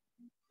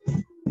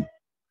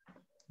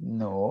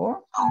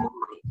 No.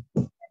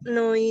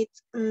 No,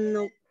 it's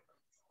no.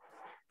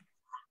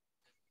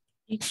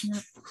 It's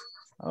not.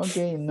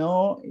 Okay,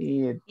 no,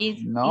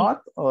 it's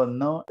not, or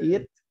no,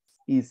 it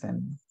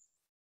isn't.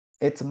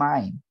 It's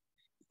mine.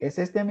 ¿Es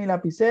este mi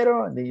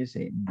lapicero? Then you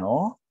say,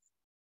 no,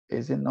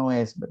 ese no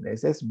es, but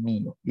ese es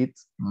mío.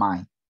 It's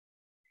mine.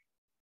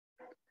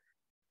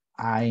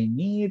 I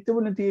need to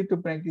volunteer to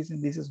practice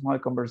in this small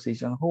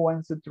conversation. Who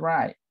wants to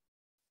try?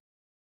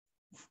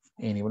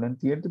 Any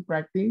volunteer to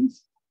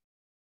practice?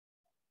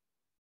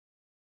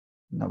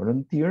 No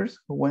volunteers?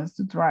 Who wants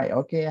to try?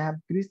 Okay, I have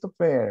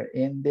Christopher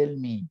and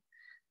Delmi.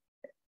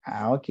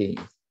 Okay.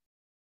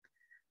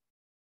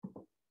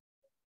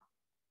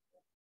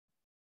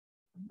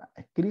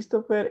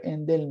 Christopher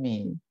and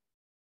Delmi.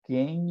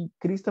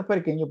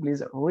 Christopher, can you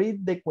please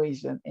read the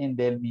question and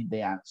tell me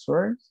the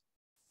answers?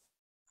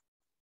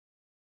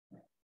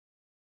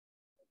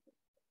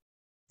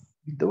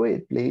 Do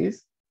it,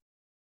 please.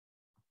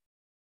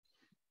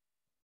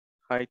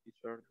 Hi,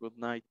 teacher. Good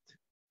night.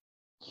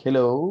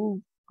 Hello.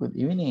 Good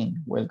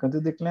evening. Welcome to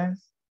the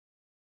class.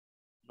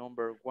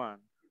 Number 1.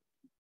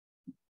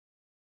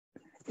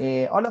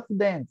 All of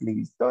them,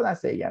 please.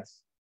 Todas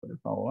ellas, por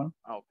favor.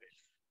 Okay.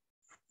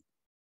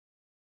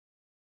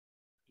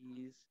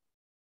 Is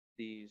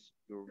this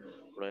your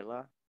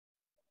umbrella?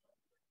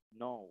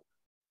 No,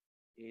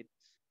 it's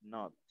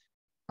not.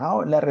 Ah,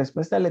 la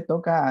respuesta le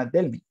toca a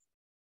Delmi.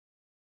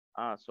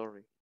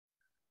 Sorry.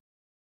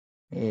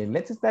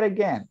 Let's start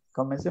again.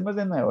 Comencemos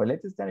de nuevo.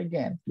 Let's start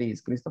again,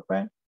 please,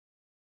 Christopher.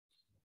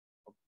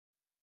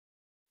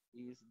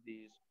 Is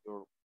this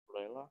your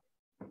umbrella?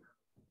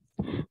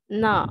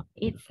 No,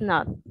 it's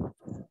not.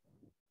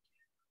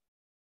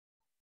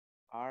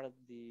 Are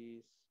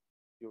these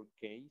your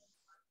keys?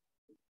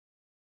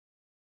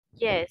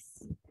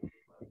 Yes,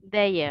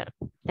 they are.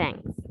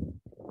 Thanks.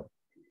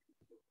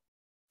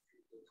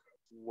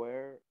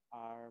 Where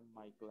are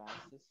my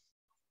glasses?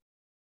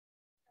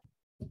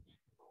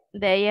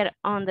 They are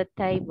on the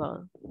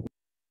table.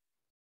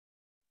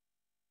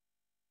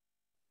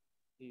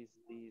 Is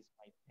this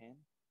my pen?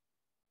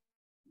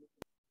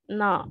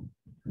 No,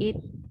 it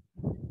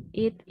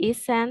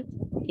isn't.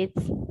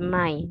 It's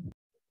mine.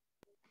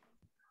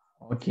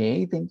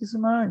 Okay, thank you so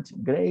much.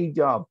 Great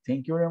job.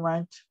 Thank you very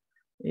much.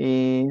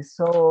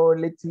 So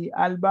let's see,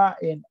 Alba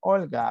and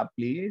Olga,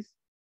 please.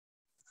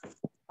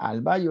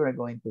 Alba, you are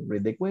going to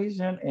read the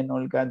question and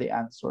Olga the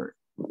answer.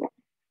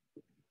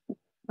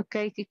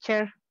 Okay,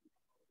 teacher.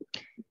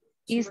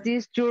 Is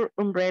this your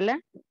umbrella?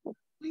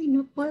 Ay,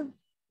 no puedo.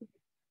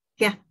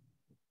 Ya.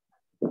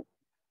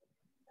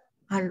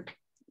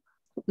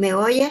 ¿Me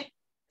oye?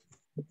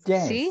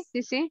 Yes. Sí,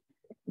 sí, sí.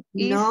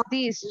 Is No,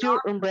 this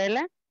your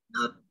umbrella?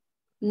 no,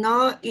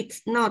 no,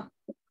 it's not.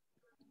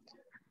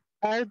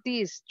 Are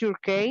these your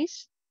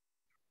case?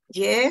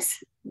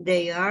 Yes,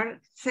 they are.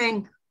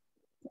 Thank.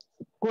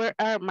 Where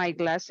are my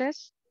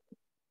glasses?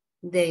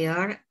 They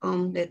are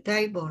on the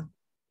table.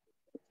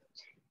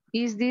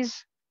 Is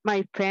this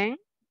my pen?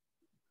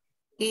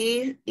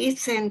 It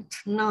isn't.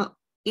 No,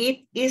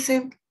 it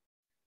isn't.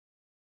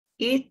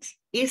 It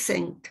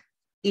isn't.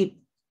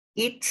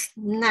 It's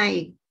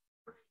nine.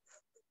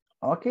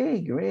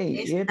 Okay, great.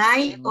 It's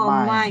nine or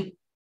mine.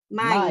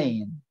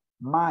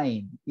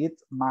 Mine.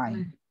 It's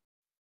mine.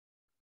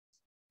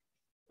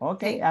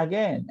 Okay,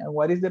 again,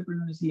 what is the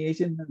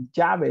pronunciation of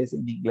llaves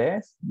in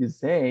English? You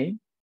say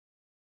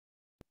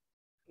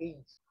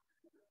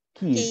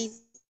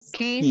keys.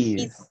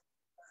 Keys.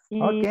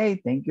 Okay,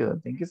 thank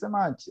you. Thank you so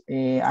much.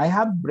 I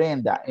have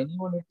Brenda.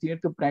 Anyone here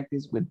to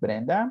practice with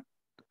Brenda?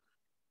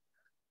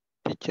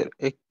 Teacher,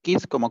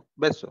 kiss como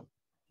beso.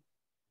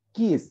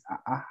 Kiss.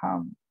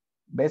 Ajá.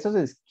 Besos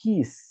es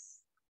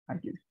kiss.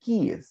 Aquí,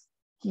 kiss.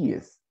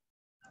 Kiss.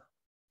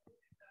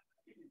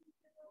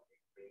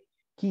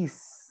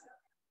 Kiss.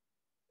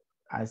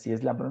 Así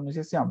es la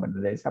pronunciación, bueno,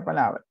 de esa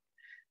palabra.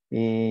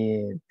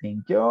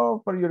 Thank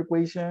you for your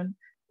question.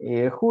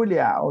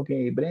 Julia,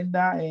 okay,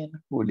 Brenda and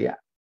Julia.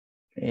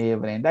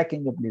 Brenda,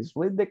 can you please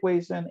read the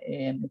question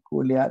and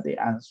Julia the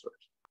answer?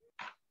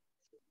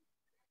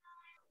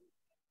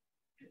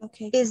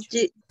 Okay.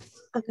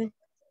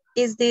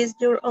 Is this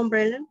your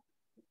umbrella?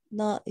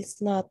 No,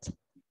 it's not.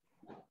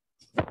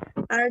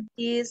 Are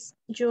these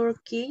your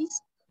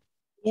keys?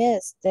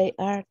 Yes, they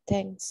are.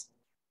 Thanks.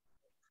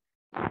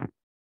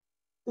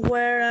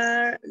 Where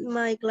are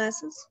my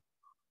glasses?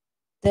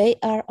 They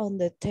are on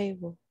the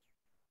table.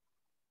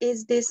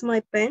 Is this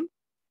my pen?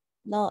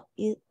 No,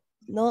 it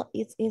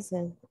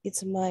isn't.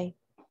 It's mine.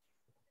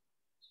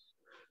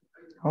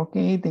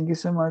 Okay, thank you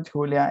so much,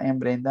 Julia and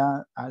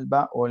Brenda,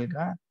 Alba,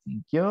 Olga.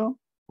 Thank you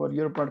for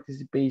your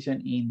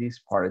participation in this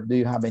part. Do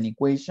you have any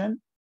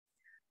question?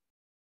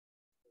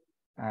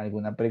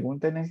 ¿Alguna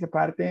pregunta en esta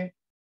parte?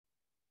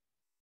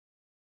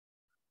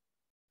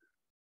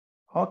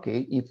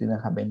 Okay, if you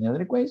don't have any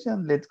other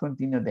question, let's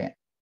continue then.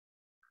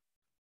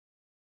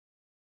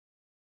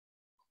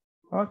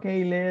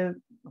 Okay, let's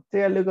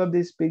take a look at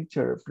this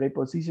picture,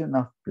 preposition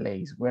of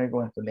place. We're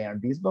going to learn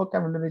this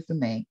vocabulary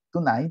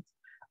tonight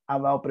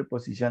about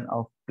preposition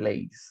of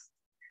place.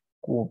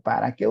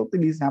 ¿Para qué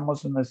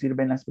utilizamos o nos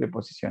sirven las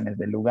preposiciones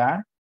de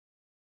lugar?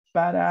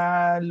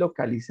 Para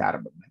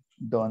localizar, ¿verdad?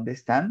 ¿Dónde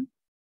están?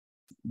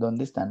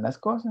 ¿Dónde están las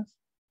cosas?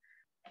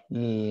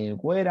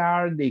 Where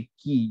are the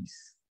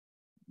keys?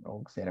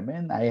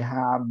 Observen, I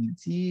have,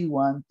 let's see,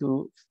 1,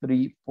 2,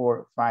 3,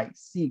 4, 5,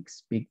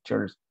 6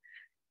 pictures.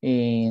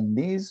 In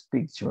this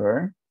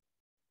picture,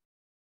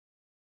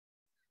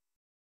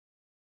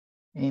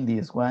 in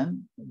this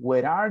one,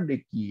 where are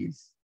the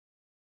keys?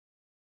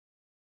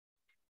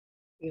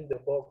 In the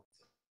box.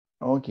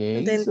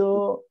 Okay,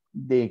 so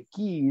the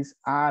keys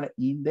are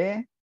in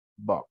the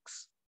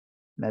box.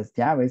 Las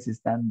llaves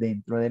están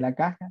dentro de la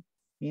caja.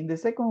 In the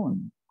second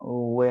one,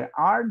 where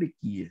are the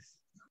keys?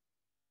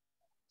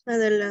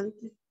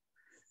 Adelante.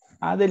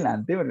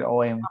 Adelante,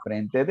 o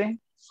enfrente de.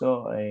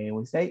 So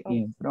we say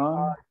in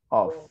front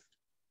of.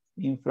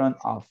 In front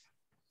of.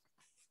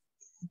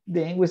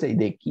 Then we say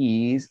the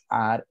keys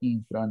are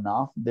in front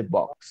of the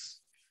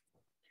box.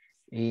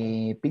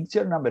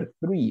 Picture number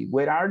 3.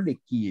 Where are the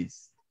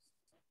keys?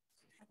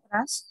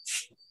 Atrás.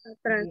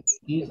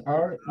 Keys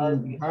are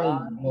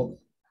behind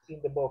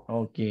the box.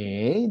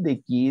 Okay, the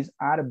keys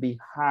are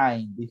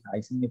behind.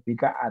 Behind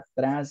significa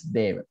atrás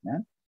de,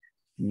 ¿verdad?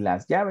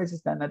 Las llaves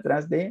están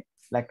atrás de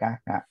la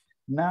caja.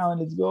 Now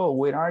let's go.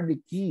 Where are the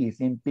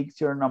keys in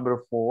picture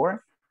number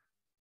 4?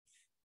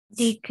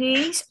 The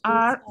keys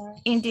are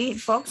in the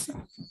box.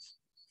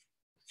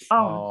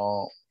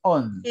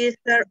 On. Keys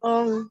are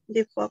on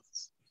the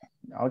box.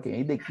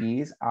 Okay, the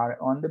keys are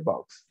on the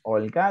box.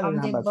 Olga, do you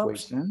have a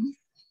question?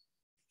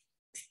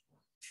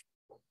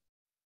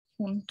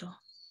 Junto.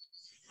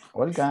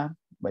 Olga,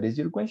 what is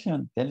your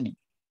question? Tell me.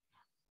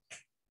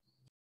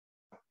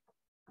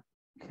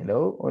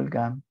 Hello,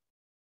 Olga.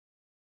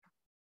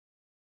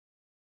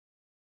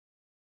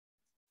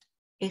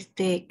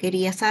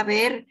 Quería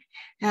saber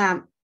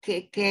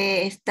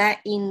que está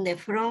in the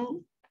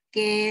front,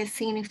 ¿qué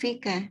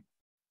significa?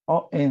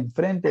 Oh,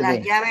 enfrente de.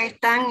 Las llaves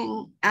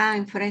están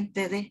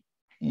enfrente de.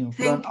 In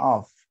front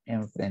of,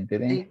 enfrente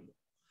de. Sí.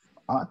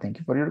 Oh, thank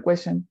you for your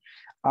question.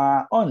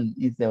 On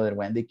is the other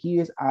one. The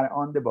keys are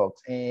on the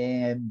box.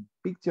 And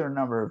picture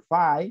number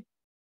 5,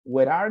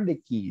 where are the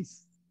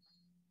keys?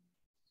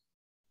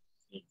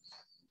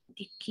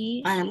 The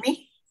keys. Para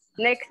mí.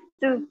 Next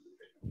to.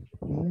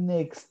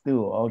 Next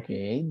to, ok.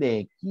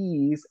 The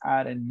keys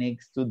are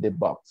next to the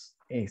box.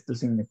 Esto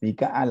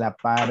significa a la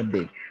par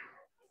de.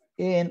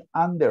 And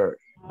under.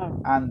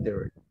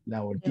 Under.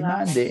 La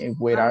última de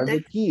where are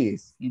the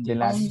keys in the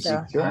last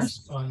picture?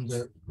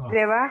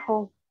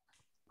 Debajo.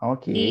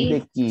 Okay,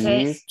 the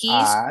keys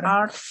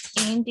are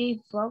in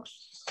the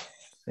box.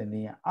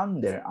 Sería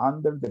under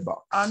the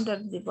box. Under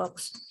the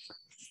box.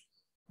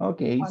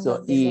 Okay, Under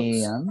so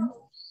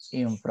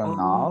in front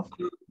of,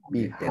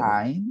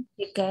 behind,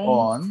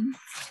 on,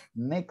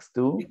 next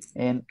to,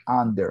 and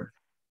under.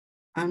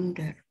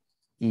 Under.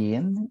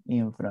 In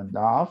front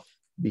of,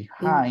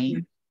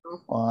 behind,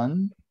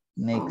 on,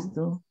 next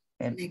to,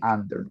 and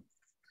under.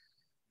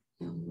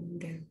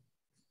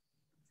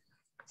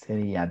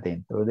 Sería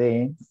dentro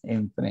de,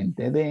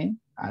 enfrente de,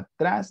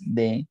 atrás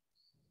de,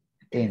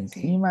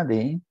 encima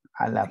de,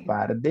 a la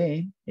par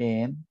de,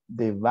 en,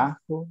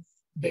 debajo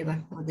de.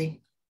 Debajo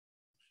de.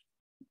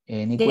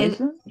 Any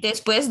question?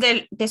 Después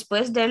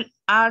del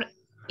are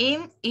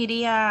in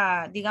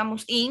iría,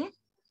 digamos, in.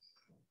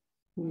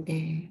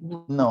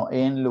 No,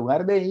 en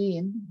lugar de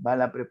in va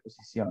la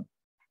preposición.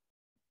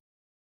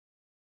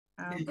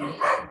 Okay.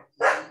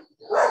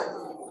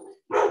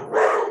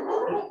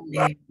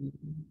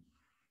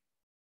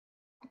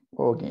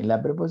 Ok,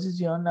 la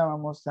preposición la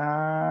vamos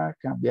a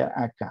cambiar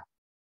acá.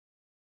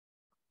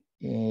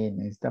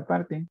 En esta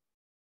parte.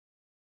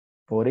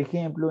 Por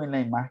ejemplo, en la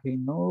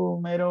imagen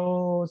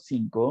número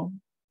 5,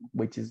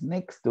 which is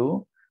next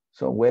to.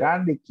 So, where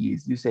are the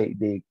keys? You say,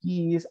 the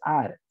keys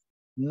are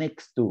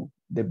next to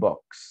the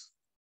box.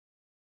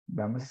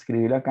 Vamos a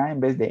escribirlo acá en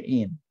vez de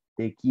in.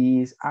 The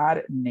keys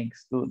are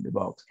next to the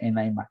box. En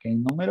la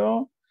imagen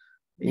número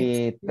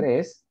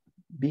 3,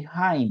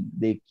 behind.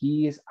 The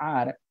keys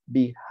are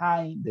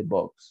behind the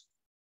box.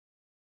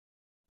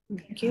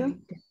 Thank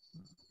you.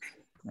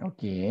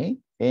 Okay.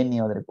 Any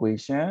other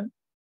question?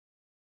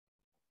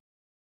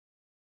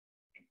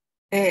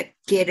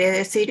 Quiere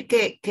decir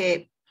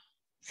que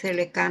se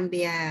le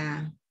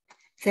cambia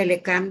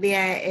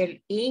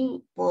el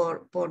in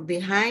por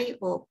behind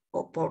o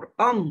por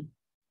on.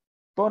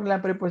 Por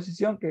la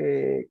preposición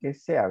que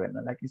sea,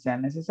 ¿verdad? La que sea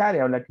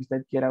necesaria o la que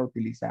usted quiera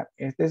utilizar.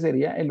 Este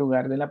sería el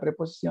lugar de la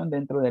preposición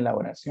dentro de la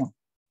oración.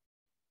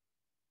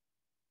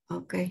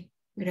 Ok,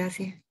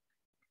 gracias.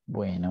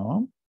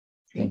 Bueno,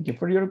 thank you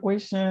for your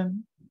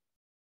question.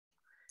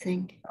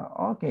 Thank you.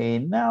 Okay,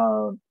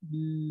 now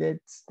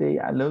let's take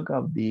a look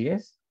of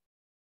this.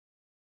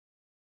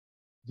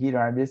 Here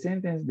are the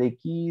sentences. The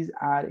keys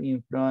are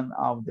in front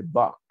of the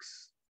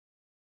box.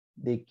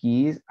 The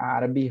keys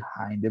are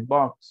behind the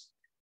box.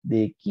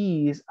 The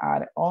keys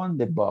are on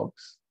the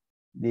box.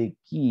 The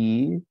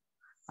keys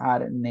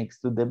are next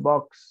to the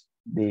box.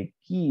 The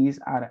keys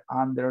are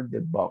under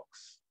the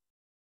box.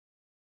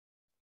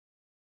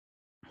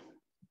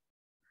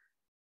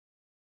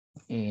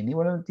 Any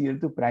volunteer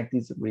to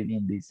practice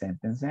reading these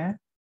sentences?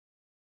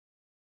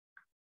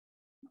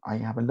 I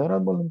have a lot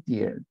of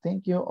volunteers.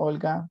 Thank you,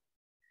 Olga.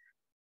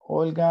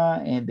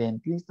 Olga, and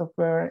then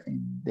Christopher,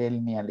 and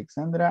Delmi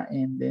Alexandra,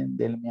 and then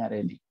Delmi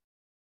Areli.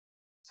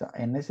 So,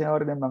 en ese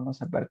orden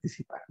vamos a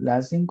participar.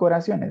 Las 5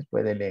 oraciones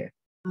puede leer.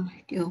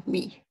 Ay, Dios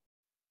mío.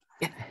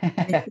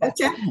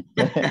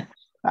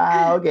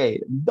 Ok.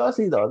 2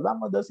 y 2.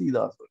 Vamos 2 y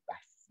 2.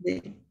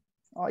 Sí.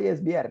 Hoy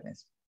es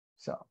viernes.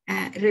 So,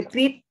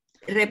 repeat,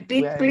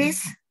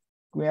 please.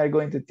 We are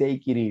going to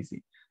take it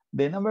easy.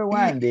 The number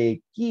 1,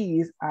 the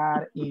keys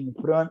are in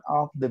front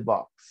of the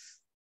box.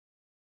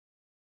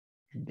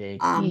 The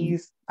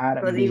keys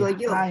are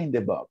behind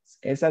the box.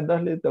 Esas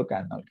 2 le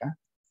tocan, ¿no?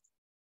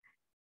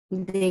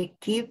 The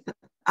keys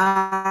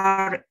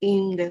are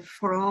in the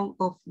front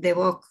of the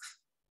box.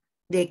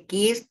 The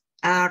keys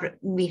are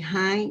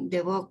behind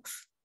the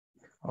box.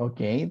 Ok,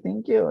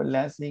 thank you.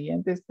 Las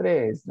siguientes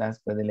 3 las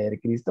puede leer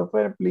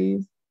Christopher,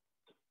 please.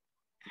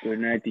 Good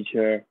night,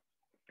 teacher.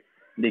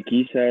 The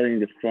keys are in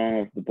the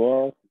front of the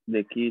box.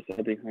 The keys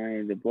are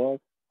behind the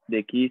box.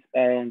 The keys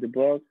are on the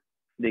box.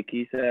 The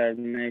keys are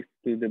next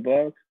to the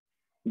box.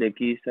 The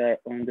keys are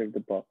under the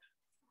box.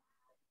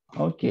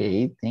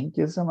 Okay, thank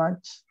you so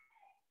much.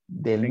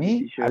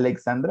 Delmi,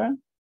 Alexandra.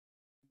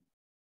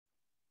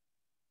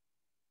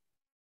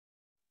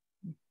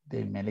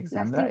 Delmi,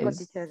 Alexandra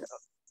is...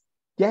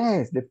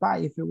 Yes, the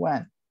 5 if you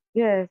want.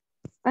 Yes.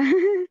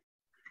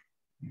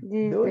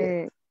 Do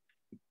it.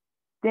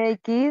 The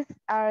keys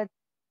are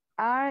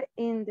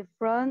in the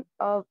front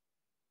of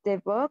the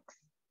box.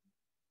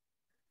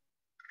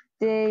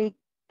 The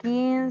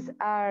keys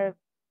are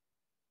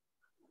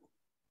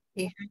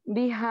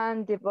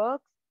behind the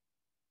box.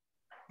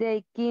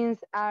 The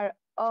keys are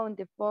on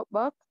the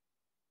box.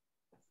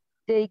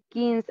 The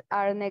keys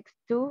are next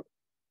to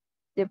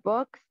the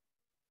box.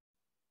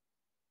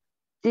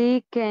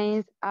 The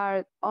keys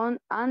are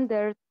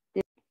under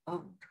the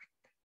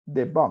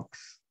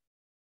box.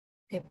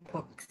 The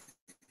box.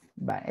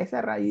 Va,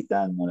 esa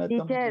rayita no la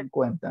tomé en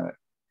cuenta. ¿Ver?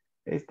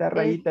 Esta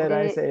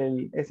rayita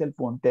es el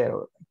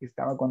puntero que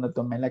estaba cuando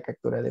tomé la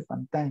captura de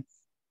pantalla.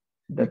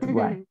 That's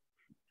why.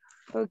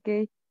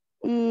 Ok.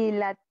 Y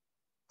la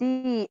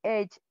THE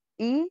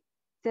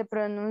se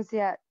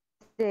pronuncia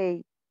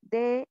they.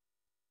 De,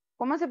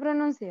 ¿cómo se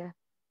pronuncia?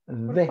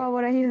 Por The,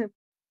 favor, ayúdenme.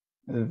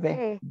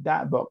 the,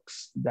 that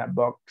box, that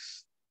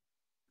box,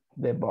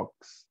 the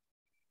box.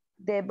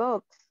 The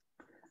box.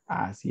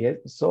 Así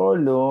es,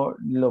 solo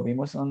lo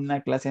vimos en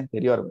una clase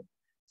anterior.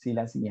 Si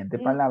la siguiente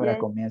Sí, palabra yes.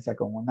 comienza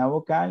con una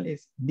vocal,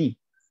 es di.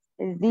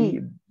 Es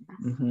the.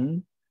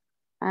 Ujú.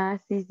 Ah,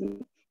 sí,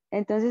 sí.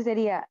 Entonces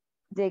sería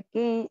the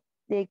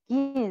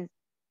keys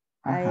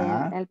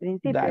Ajá. al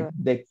principio.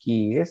 The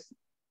keys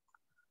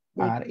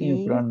The are in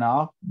keys, front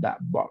of that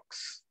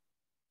box.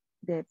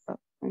 the box.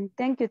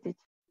 Thank you,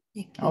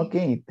 teacher.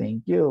 Okay,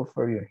 thank you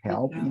for your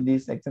help in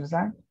this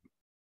exercise.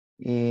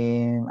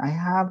 I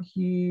have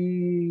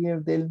here,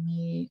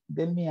 Delmi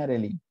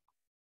Areli.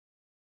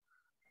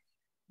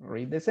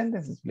 Read the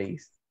sentences,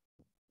 please.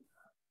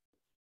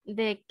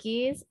 The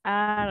keys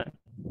are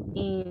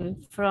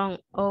in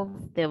front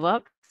of the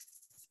box.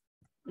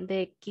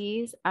 The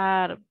keys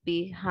are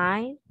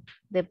behind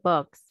the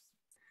box.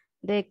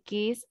 The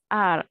keys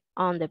are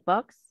on the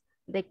box.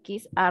 The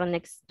keys are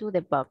next to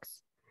the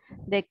box.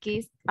 The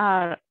keys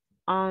are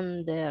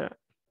under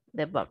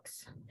the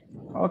box.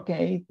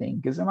 Okay,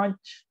 thank you so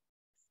much.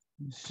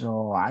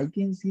 So I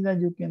can see that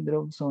you can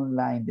drop some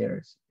line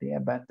there. Take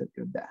advantage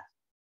of that.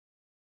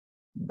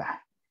 Bye.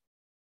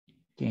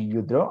 Can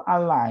you draw a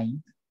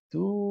line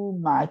to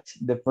match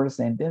the first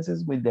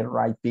sentences with the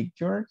right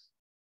pictures?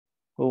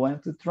 Who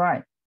wants to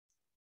try?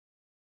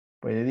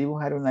 Puede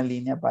dibujar una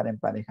línea para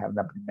emparejar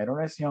la primera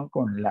oración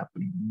con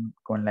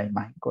la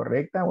imagen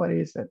correcta. What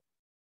is it?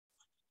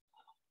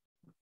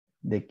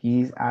 The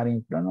keys are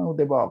in front of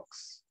the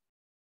box.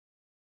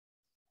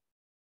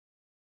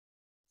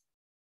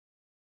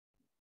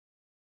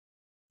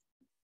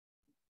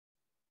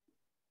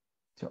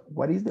 So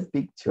what is the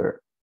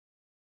picture?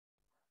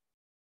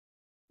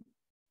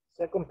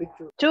 Second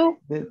picture. Two.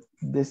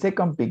 The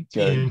second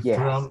picture, In yes.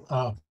 front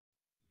of.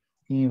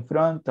 In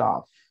front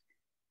of.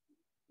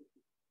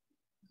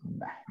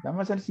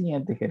 Vamos al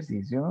siguiente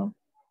ejercicio.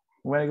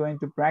 We are going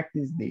to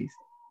practice this.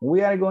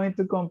 We are going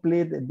to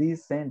complete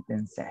these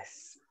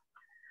sentences.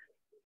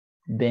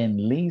 Then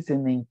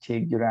listen and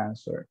check your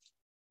answer.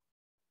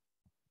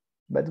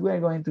 But we are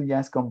going to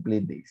just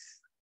complete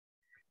this.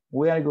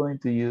 We are going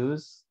to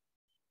use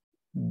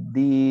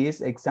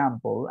this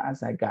example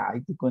as a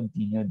guide to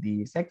continue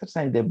this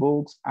exercise. The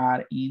books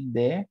are in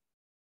the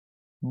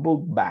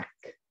book bag.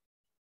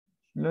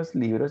 Los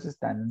libros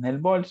están en el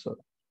bolso.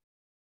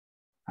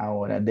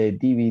 Ahora, the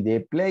DVD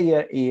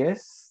player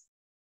is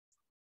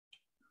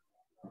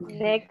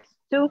Next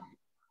to.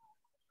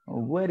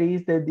 where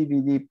is the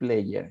DVD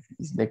player?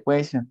 Is the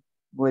question.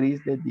 Where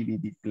is the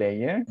DVD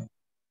player?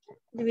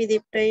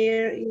 DVD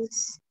player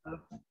is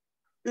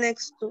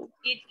next to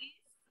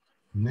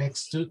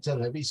Next to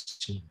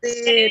television.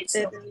 the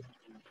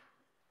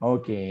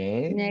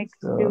Okay. Next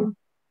so, to.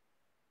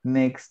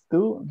 next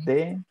to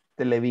the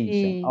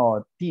television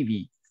or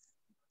TV.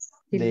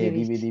 The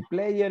Television. DVD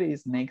player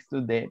is next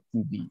to the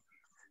TV.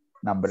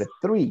 Number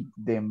 3,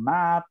 the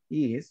map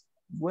is,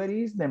 where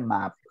is the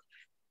map?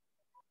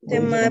 the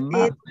Where is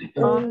map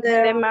is on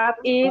The map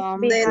is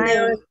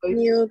behind.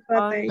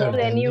 newspaper.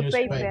 The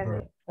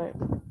newspaper.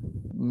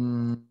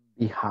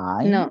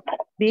 Behind? No,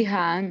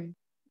 behind.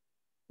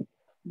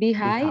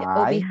 Behind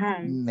or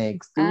behind?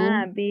 Next to?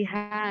 Ah,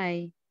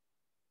 behind.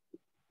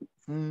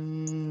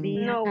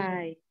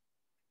 Behind.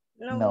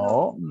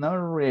 No, not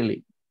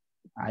really.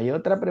 Hay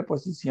otra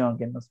preposición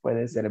que nos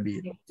puede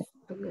servir.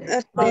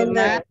 The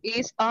map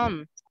is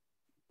on.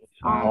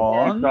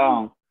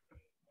 On?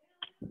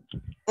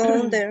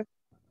 Under.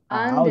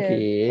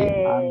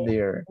 Okay,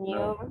 under.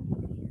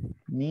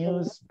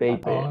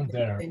 Newspaper.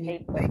 Under.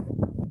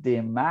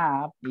 The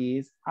map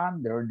is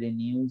under the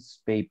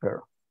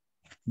newspaper.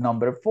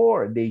 Number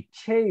 4, the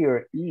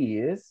chair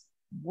is,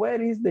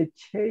 where is the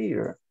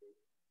chair?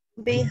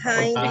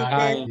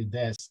 Behind the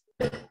desk.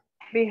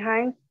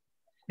 Behind.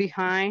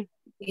 Behind.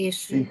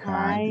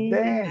 Behind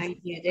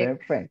the desk.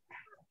 Perfect.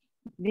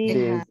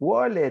 The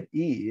wallet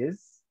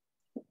is,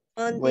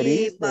 on where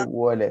the is the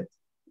wallet?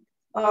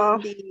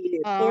 on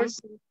the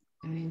person.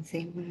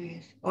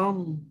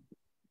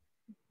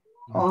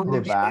 On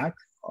the back,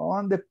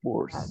 on the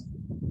purse.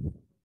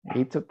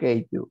 It's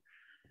okay too.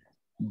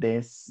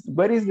 This,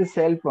 where is the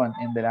cell phone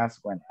in the last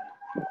one?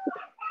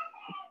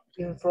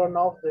 In front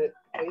of the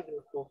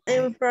book.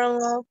 In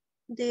front of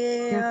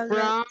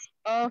the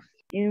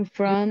In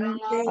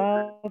front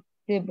of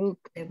the book.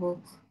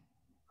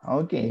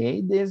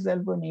 Okay, the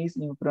cell phone is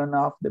in front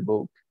of the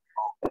book.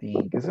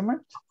 Thank you so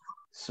much.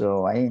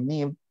 So I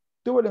need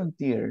 2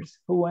 volunteers.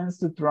 Who wants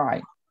to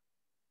try?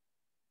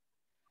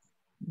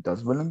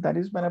 2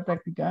 voluntarios para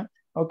practicar.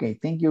 Okay,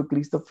 thank you,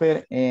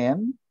 Christopher.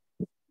 And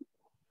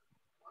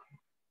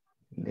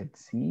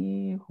let's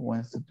see who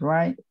wants to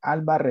try.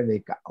 Alba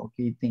Rebecca.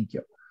 Okay, thank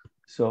you.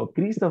 So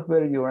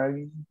Christopher, you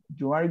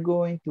are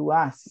going to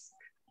ask,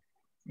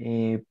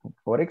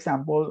 for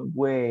example,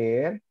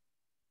 where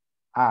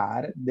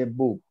are the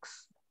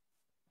books?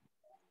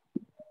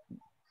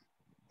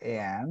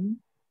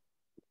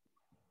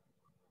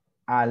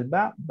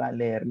 Alba va a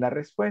leer la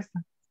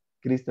respuesta.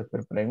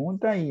 Christopher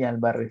pregunta y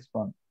Alba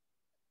responde.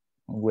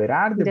 Where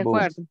are the De books?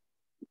 acuerdo.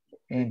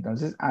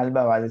 Entonces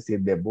Alba va a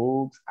decir the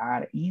books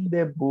are in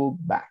the book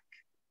bag.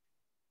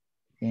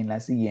 En la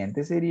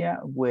siguiente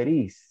sería where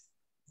is.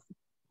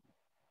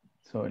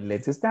 So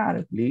let's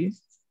start,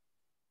 please.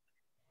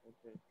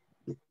 Okay.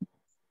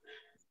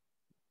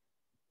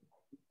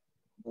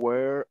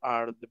 Where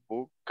are the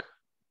book?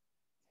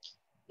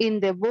 In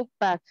the book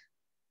bag.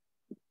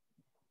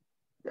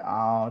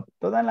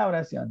 Toda la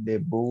oración. The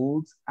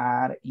books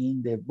are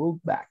in the book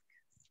bag.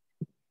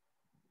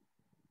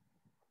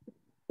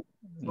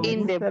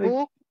 In the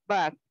book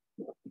bag.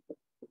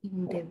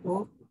 In the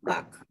book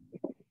bag.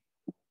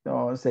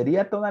 So,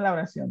 sería toda la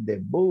oración. The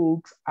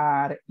books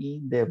are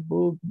in the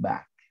book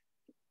bag.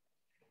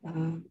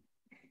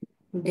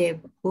 The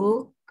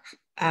books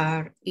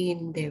are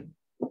in the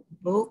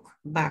book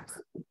bag.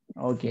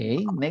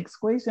 Okay, next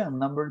question,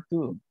 number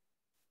 2.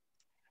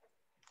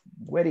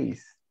 Where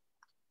is?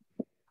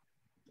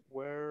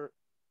 Where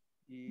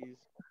is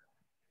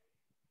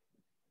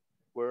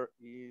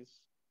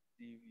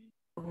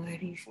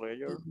the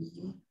player?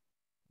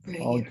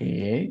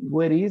 Okay,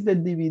 where is the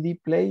DVD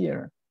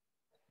player?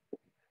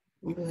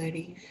 Where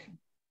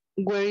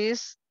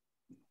is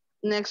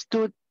next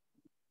to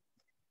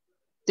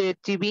the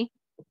TV?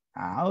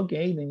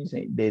 Okay, then you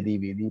say the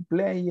DVD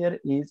player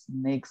is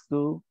next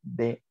to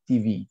the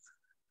TV.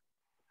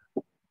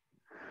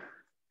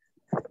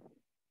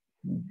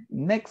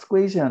 Next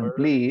question,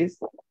 please.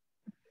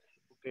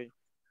 Okay.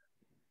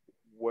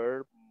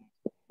 Where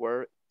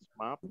is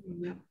map?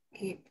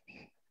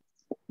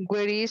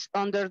 Where is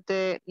under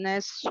the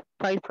next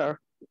paper?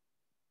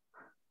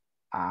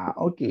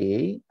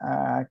 Okay.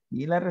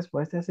 Aquí la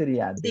respuesta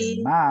sería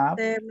the map.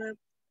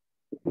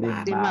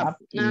 The map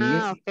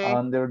is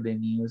under the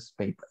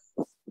newspaper.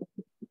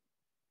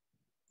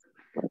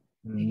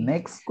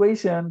 Next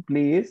question,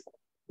 please.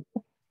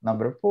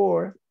 Number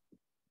 4.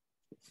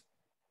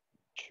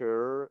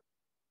 Chair.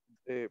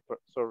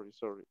 Sorry.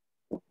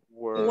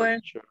 Where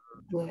is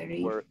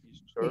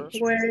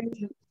chair?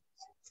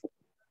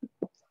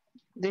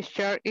 The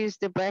chair is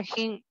the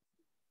backing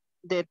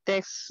the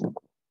text.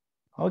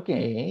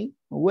 Okay.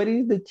 Where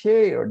is the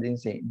chair? Then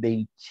say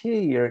the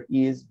chair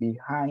is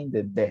behind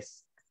the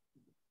desk.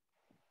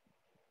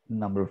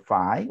 Number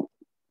 5.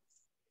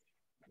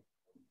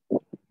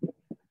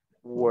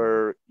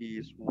 Where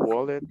is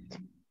wallet?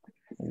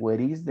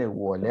 Where is the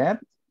wallet?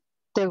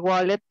 The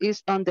wallet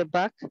is on the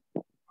back.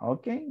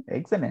 Okay,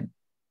 excellent.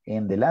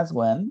 And the last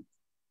one.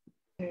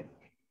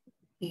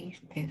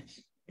 Is the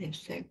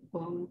cell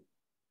phone?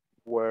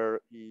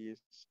 Where is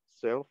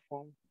cell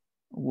phone?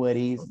 Where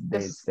is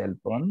the cell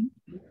phone?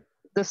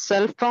 The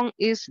cell phone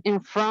is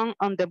in front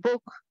on the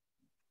book.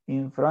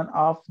 In front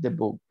of the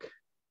book.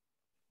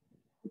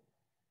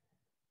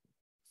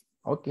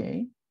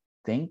 Okay,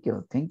 thank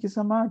you. Thank you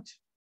so much.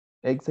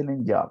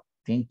 Excellent job.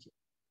 Thank you.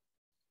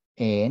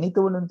 I need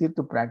to volunteer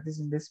to practice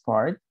in this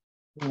part.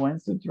 Who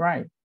wants to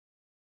try?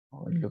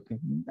 Oh, look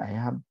at me. I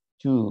have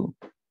 2.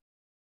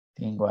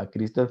 Tengo a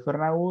Christopher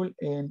Raúl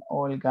and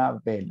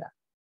Olga Vela.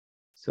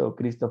 So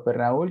Christopher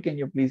Raúl, can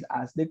you please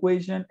ask the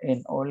question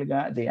and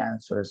Olga the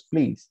answers,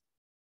 please?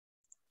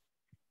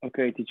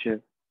 Okay,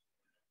 teacher.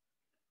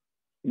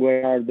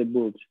 Where are the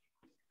books?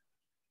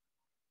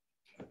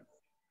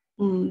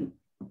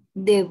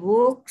 The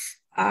books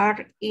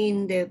are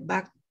in the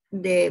back.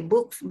 The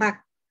books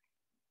back.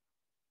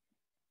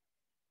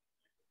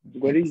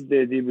 Where is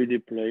the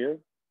DVD player?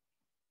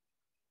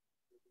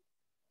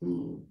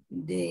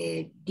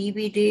 The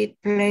DVD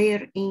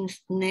player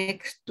is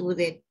next to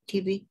the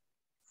TV.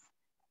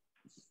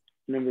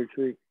 Number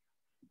 3.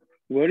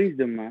 Where is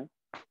the map?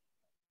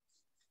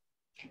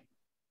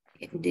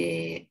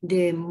 The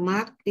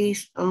map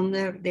is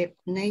under the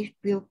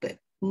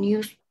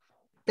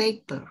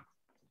newspaper.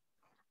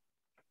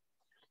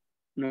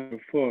 Number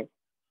 4.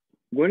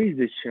 Where is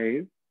the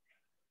chair?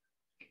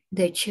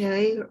 The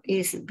chair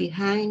is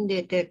behind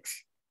the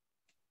desk.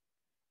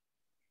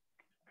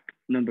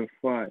 Number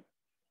 5.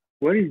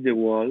 Where is the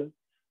wallet?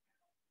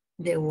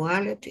 The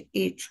wallet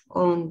is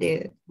on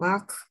the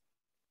back.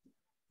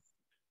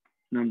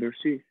 Number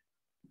 6.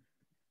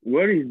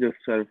 Where is the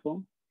cell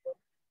phone?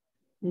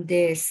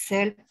 The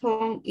cell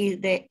phone is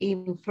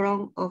in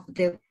front of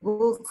the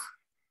book.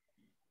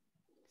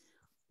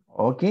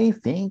 Okay,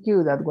 thank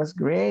you. That was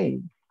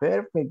great.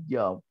 Perfect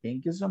job.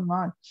 Thank you so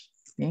much.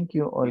 Thank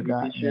you,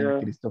 Olga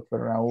and Christopher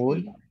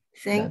Raúl.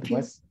 Thank you.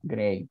 That was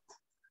great.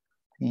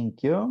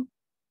 Thank you.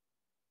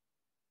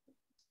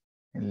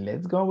 And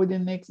let's go with the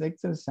next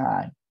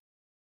exercise.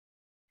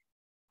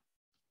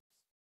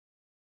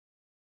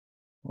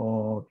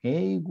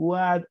 Okay,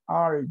 what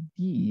are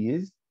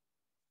these?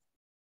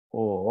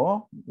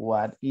 Or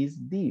what is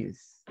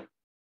this?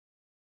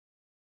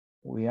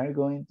 We are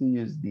going to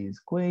use this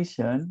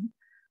question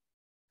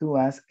to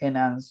ask and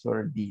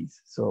answer this.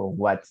 So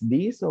what's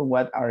this or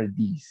what are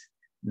these?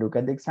 Look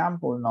at the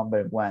example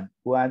number 1.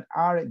 What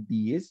are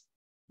these?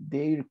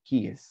 Their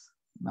keys.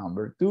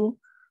 Number 2,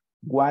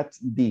 what's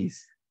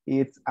this?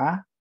 It's a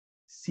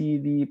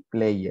CD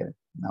player.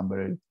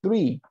 Number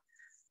 3.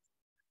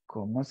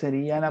 ¿Cómo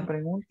sería la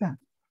pregunta?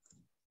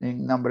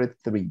 En number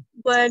 3.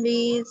 What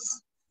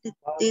is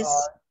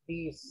this?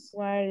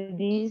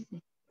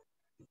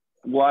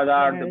 What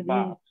are the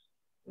box?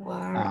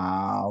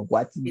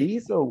 What's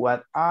this or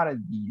what are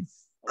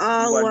these?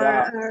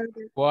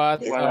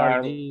 What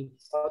are these?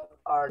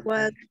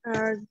 What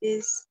are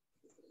these?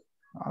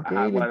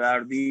 Okay. What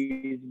are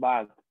these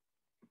bags?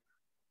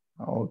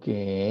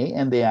 Okay,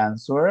 and the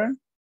answer?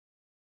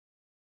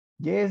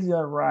 Yes,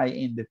 you're right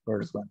in the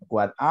first one.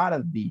 What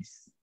are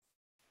these?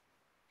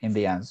 And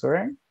the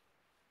answer?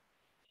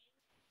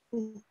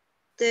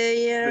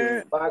 They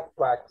are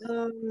backpacks.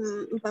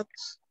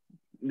 Bags.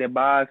 The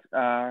bags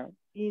are...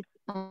 It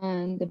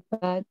and the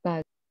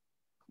backpack.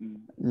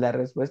 La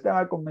respuesta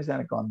va a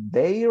comenzar con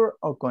their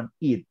o con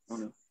it.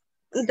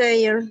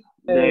 There.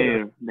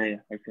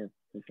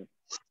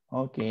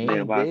 Okay,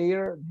 Their bags.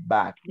 their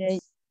bags.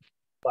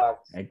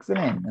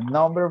 Excellent. And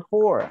number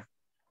 4.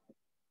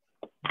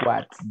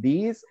 What's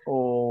this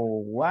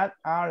or what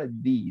are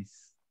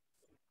these?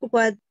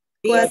 What's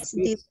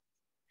this?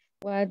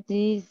 What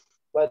is?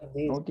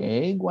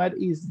 Okay, what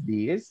is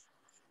this?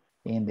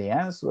 And the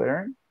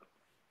answer?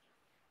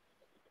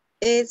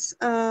 It's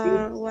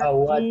what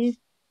watch.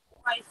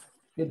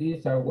 It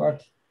is a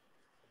watch.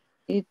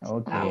 It's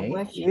okay, a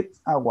watch. It's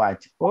a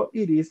watch. Oh,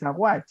 it is a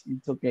watch.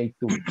 It's okay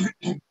too.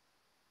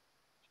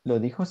 Lo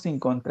dijo sin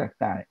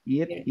contractar.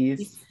 It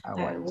is a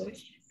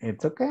watch.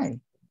 It's okay.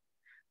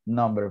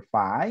 Number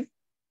 5.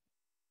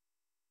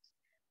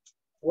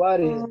 What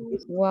is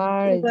this?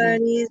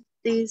 is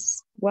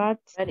this? What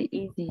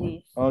is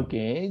this?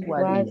 Okay,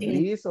 what is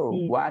this or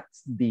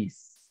what's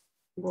this?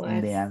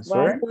 And the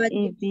answer? What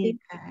is this?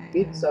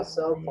 It's a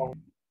cell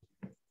phone.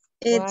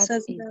 It's a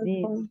cell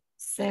phone.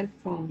 Cell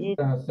phone.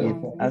 It's a cell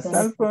phone. A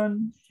cell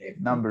phone.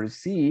 Number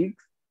 6.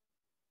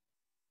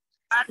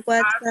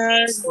 What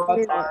are these?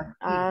 What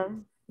are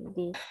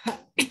these?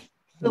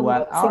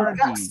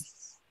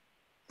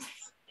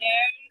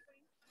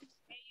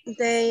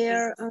 They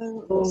are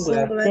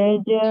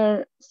sunglasses.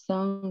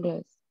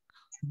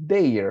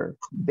 Their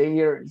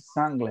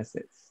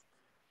sunglasses.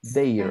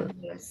 Their.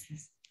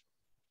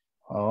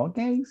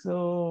 Okay,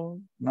 so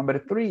number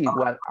 3,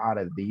 what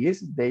are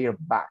these? Their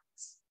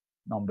bags.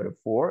 Number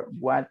 4,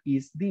 what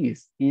is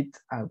this? It's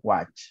a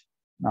watch.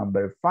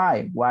 Number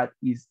 5, what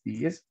is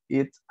this?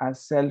 It's a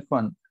cell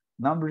phone.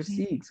 Number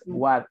 6,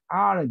 what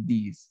are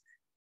these?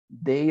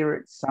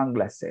 Their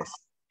sunglasses.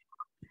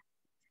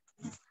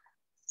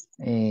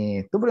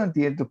 To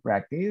volunteer to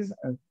practice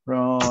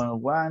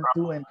from 1,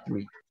 2, and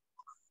 3.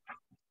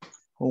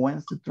 Who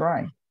wants to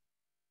try?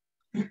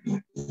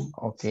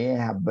 Okay, I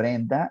have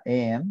Brenda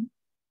and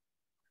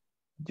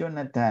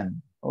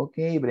Jonathan.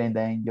 Okay,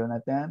 Brenda and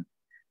Jonathan.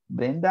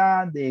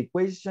 Brenda, the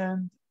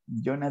question.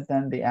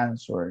 Jonathan, the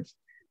answers.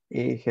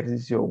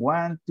 Ejercicio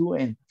 1, 2,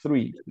 and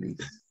 3, please.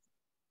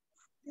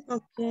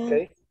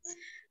 Okay.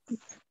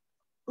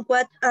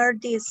 What are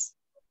these?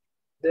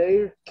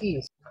 Their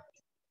keys.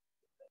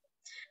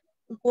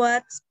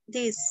 What's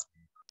this?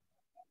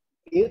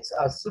 It's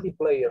a CD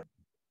player.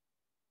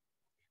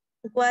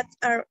 What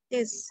are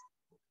these?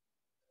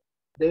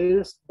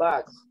 There's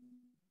bags.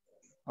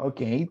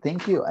 Okay,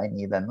 thank you. I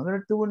need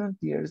another 2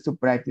 volunteers to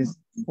practice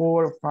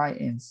 4, 5,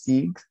 and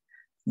 6.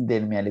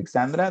 Delmi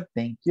Alexandra,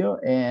 thank you.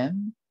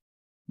 And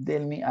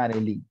Delmi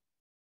Areli.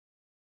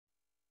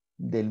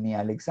 Delmi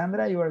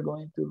Alexandra, you are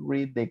going to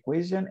read the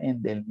question,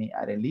 and Delmi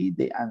Areli,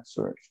 the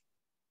answers.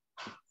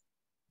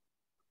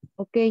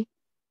 Okay.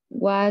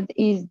 What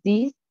is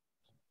this?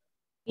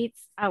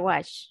 It's a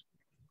watch.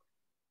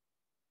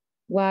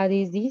 What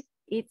is this?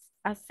 It's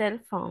a cell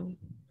phone.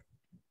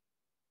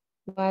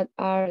 What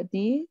are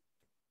these?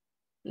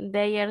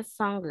 They are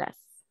sunglasses.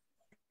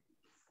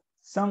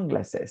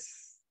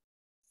 Sunglasses.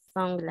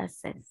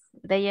 Sunglasses.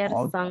 They are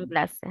Okay.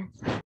 sunglasses.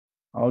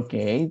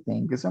 Okay,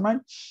 thank you so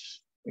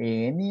much.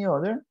 Any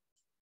other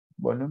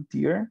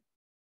volunteer?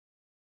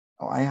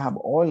 Oh, I have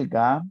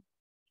Olga.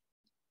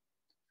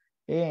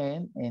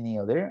 And any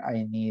other?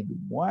 I need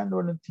 1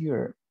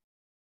 volunteer.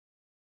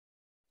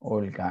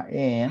 Olga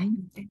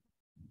and...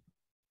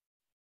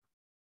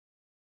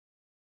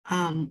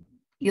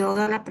 Yo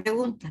hago la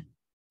pregunta.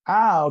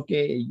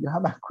 Okay, you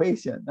have a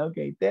question.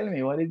 Okay, tell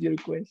me, what is your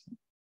question?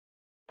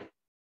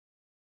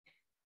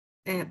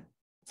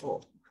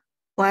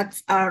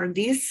 What are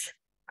these?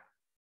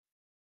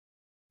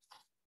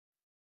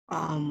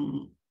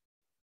 Todo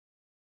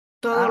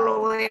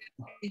lo voy a...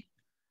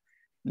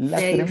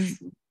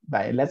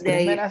 Las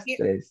primeras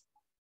 3.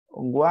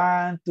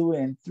 1, 2,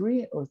 and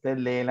 3. Usted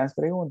lee las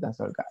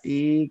preguntas, Olga.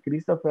 Y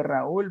Christopher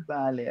Raúl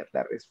va a leer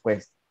la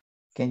respuesta.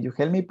 Can you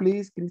help me,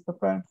 please,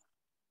 Christopher?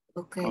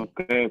 Okay.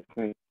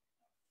 Okay.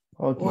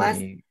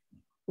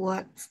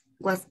 What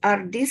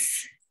are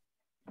these?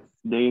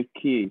 Their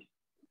keys.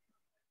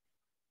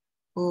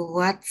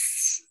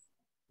 What's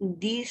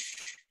this?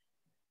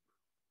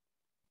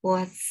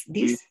 What's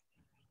this?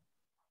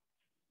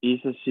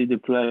 It's a CD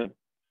player.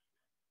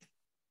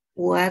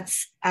 What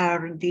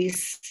are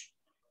these?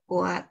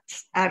 What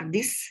are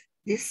this?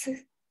 This?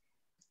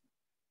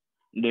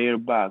 Their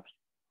bags.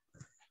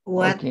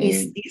 What Okay.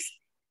 is this?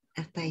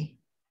 Hasta ahí.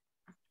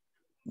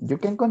 You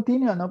can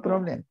continue, no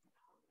problem.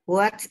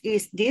 What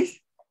is this?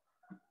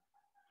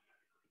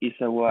 It's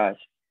a watch.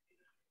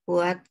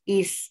 What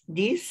is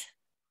this?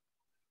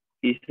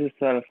 It's a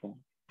cell phone.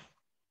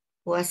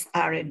 What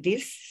are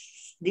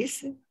this?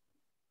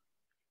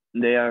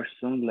 They are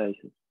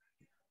sunglasses.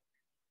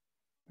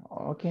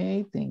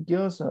 Okay, thank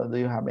you. So do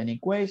you have any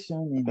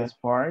question in this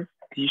part?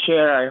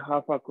 Teacher, I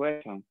have a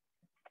question.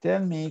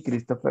 Tell me,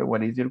 Christopher,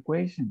 what is your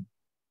question?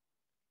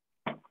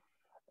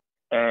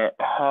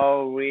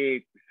 How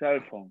we cell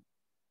phone?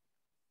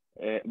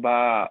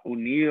 ¿Va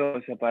unido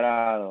o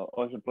separado?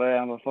 ¿O se puede de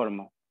ambas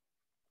formas?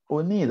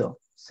 Unido,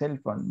 cell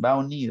phone, va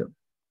unido.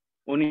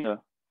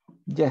 Unido.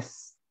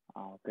 Yes.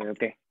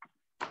 Okay.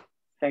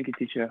 Thank you,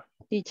 teacher.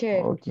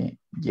 Teacher, Okay,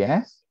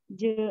 yes.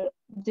 yo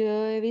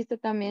he visto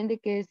también de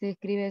que se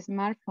escribe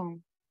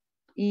smartphone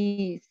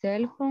y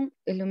cell phone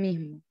es lo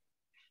mismo.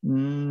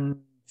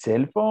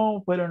 Cell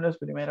phone fueron los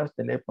primeros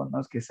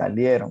teléfonos que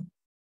salieron.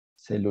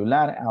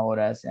 Celular,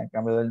 ahora se ha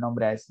cambiado el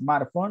nombre a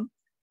smartphone,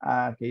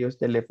 a aquellos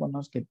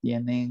teléfonos que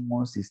tienen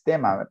un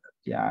sistema, ¿verdad?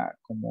 Ya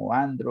como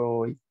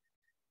Android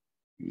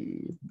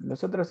y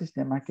los otros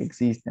sistemas que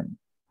existen.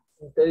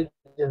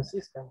 Intelligent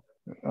system.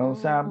 O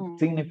sea,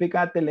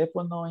 significa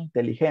teléfono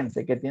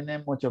inteligente que tiene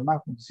mucho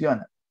más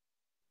funciones.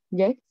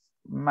 Yes.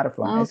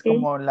 Smartphone es Okay.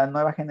 como la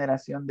nueva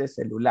generación de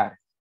celular.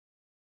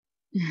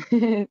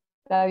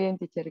 Está bien,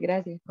 teacher,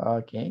 gracias.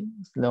 Ok,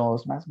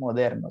 los más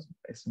modernos,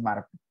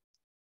 smartphone.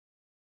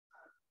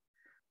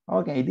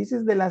 Okay, this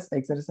is the last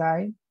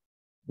exercise.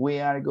 We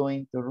are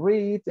going to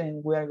read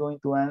and we are going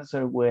to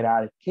answer where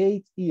are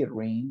Kate's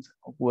earrings,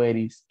 where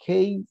is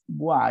Kate's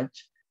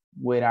watch,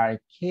 where are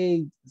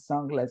Kate's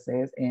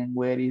sunglasses, and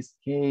where is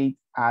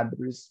Kate's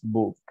address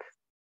book.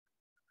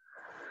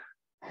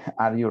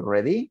 Are you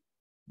ready?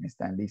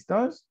 ¿Están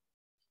listos?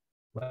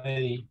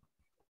 Ready.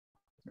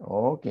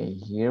 Okay,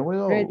 here we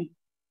go.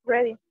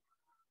 Ready.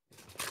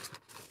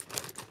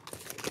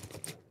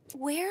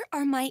 Where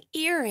are my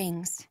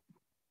earrings?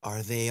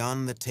 Are they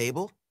on the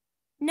table?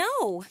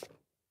 No.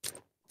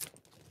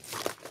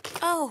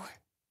 Oh,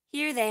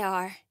 here they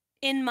are,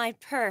 in my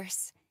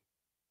purse.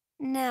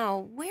 Now,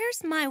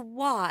 where's my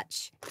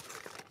watch?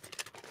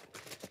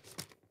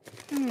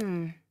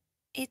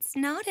 It's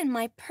not in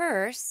my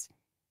purse.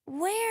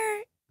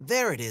 Where?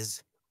 There it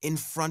is, in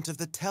front of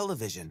the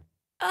television.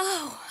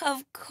 Oh,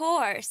 of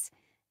course.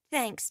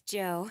 Thanks,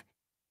 Joe.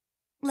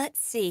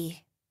 Let's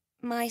see.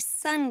 My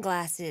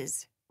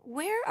sunglasses.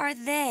 Where are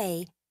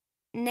they?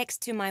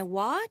 Next to my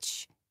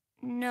watch?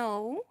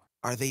 No.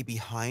 Are they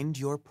behind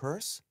your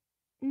purse?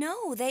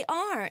 No, they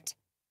aren't.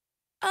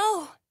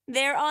 Oh,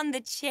 they're on the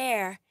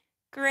chair.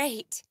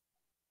 Great.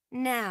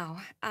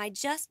 Now, I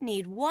just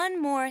need one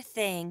more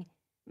thing.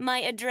 My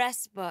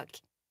address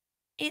book.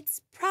 It's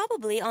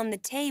probably on the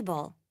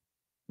table.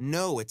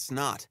 No, it's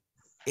not.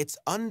 It's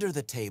under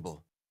the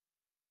table.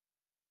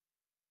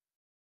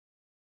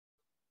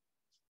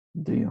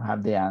 Do you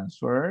have the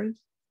answers?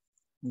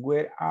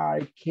 Where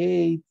are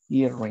Kate's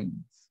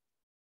earrings?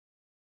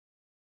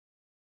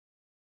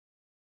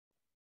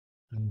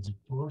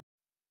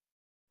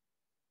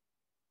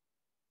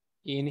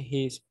 In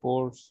his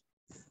purse.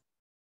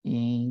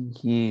 In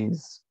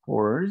his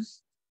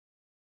purse?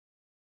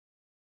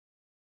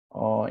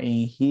 Or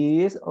in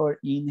his or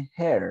in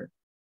her?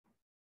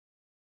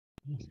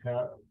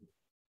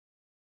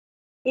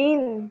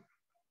 In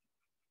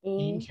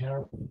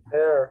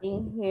Her.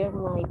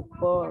 my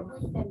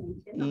purse.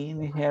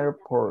 In her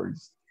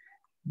purse.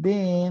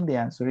 Then the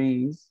answer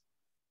is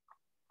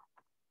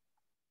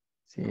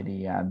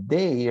sería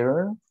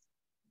there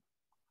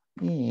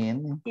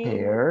in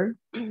her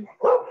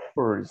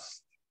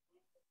purse.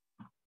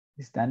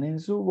 Están en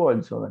su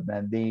bolso,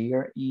 ¿verdad?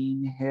 There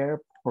in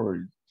her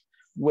purse.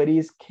 Where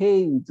is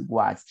Kate's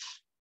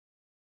watch?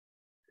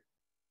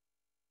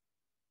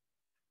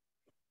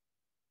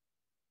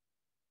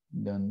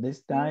 ¿Dónde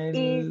está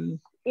el...?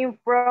 in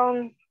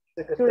front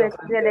to the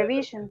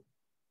television.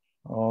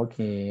 Ok.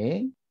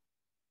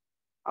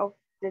 Of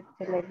the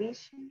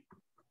television.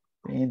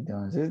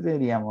 Entonces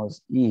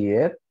diríamos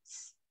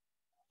it's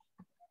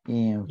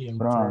in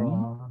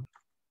front.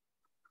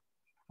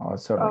 Oh,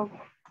 sorry.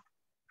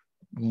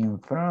 In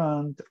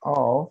front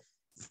of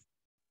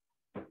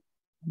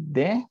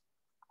the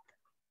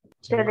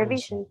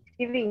television,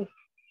 TV.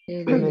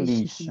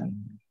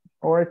 Television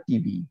or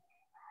TV.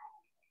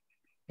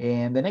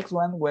 And the next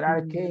one, where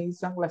are Kate's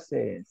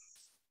sunglasses?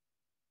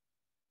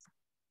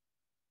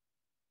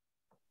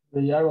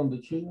 They are on the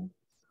chair.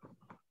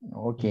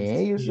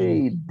 Okay, you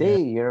say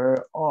they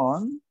are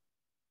on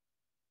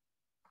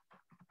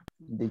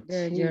the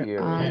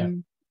chair.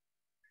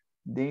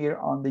 They're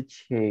on the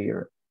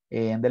chair.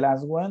 And the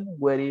last one,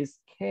 where is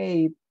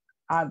Kate's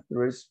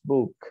address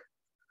book?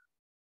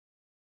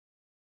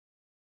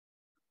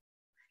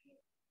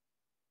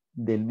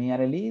 Delmi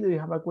Arely, do you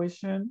have a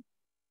question?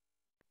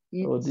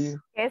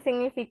 ¿Qué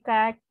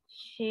significa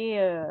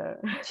chair?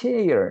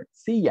 Chair,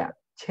 silla,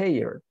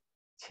 chair,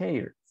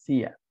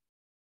 silla.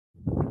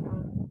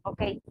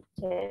 Okay,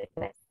 teacher,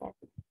 gracias.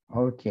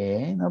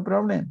 Okay, no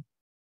problem.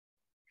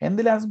 And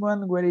the last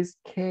one, where is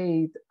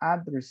Kate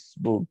address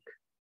book?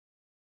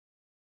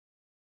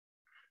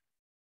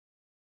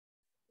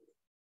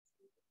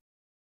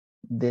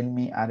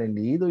 Delmi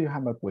Arely, do you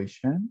have a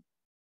question?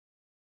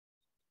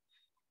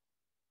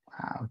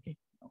 Okay.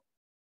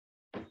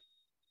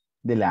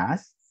 The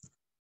last.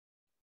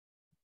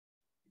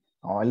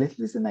 Oh, let's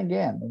listen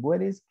again.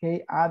 Where is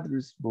Kate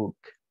address book?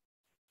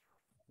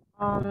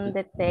 On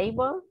the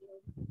table.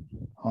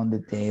 On the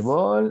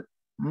table.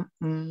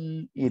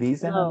 It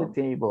isn't on the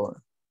table.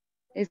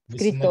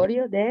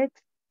 Escritorio,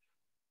 desk.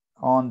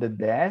 On the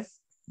desk.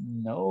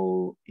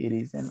 No, it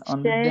isn't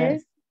on the Chair.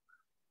 desk.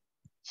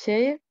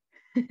 Chair.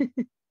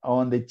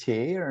 On the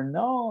chair.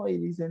 No,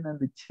 it isn't on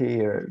the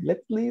chair.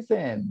 Let's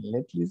listen.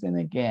 Let's listen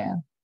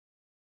again.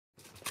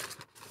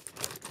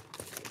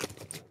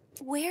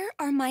 Where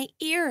are my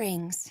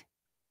earrings?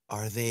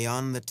 Are they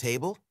on the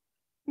table?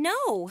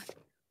 No.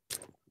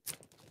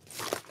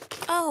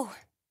 Oh,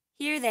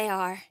 here they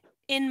are,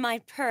 in my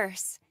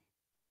purse.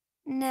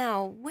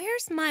 Now,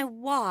 where's my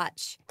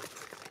watch?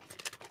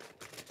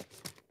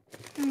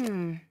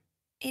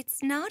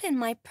 It's not in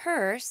my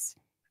purse.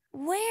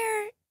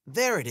 Where?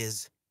 There it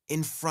is,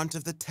 in front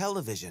of the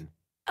television.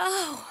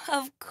 Oh,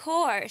 of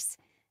course.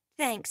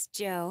 Thanks,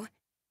 Joe.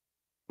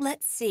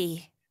 Let's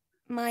see.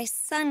 My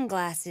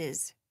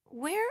sunglasses.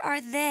 Where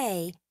are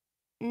they?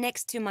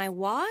 Next to my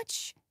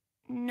watch?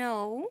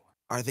 No.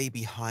 Are they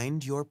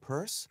behind your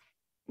purse?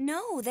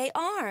 No, they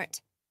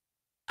aren't.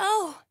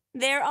 Oh,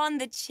 they're on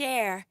the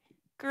chair.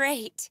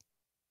 Great.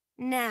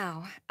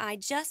 Now, I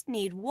just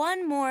need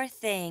one more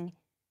thing.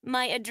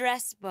 My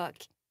address book.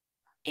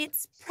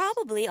 It's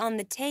probably on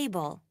the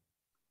table.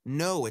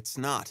 No, it's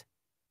not.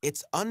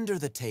 It's under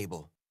the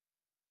table.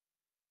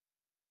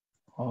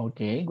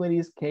 Okay, where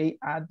is Kate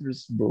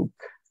address book?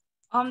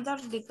 Under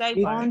the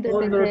table. Under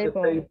the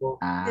table.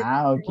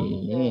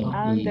 Okay.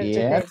 Under the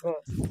Yep. table.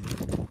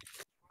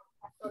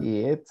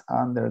 It's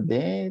under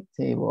the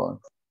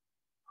table.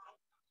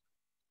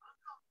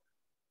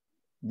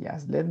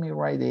 Yes, let me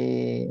write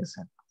this.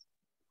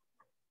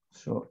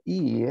 So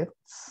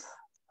it's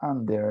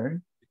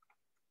under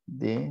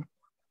the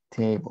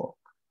table.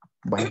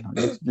 Bueno,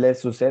 ¿les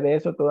sucede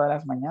eso todas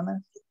las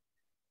mañanas?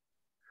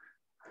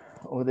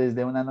 ¿O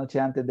desde una noche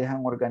antes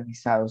dejan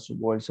organizado su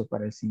bolso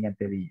para el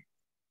siguiente día?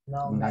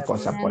 No, Una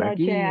cosa por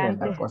aquí,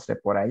 otra cosa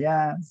por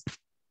allá.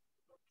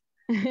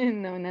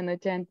 No, una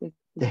noche antes.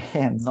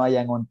 No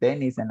hayan un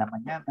tenis en la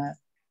mañana.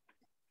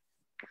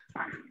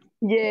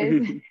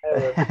 Yes.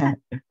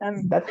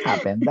 That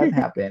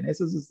happened.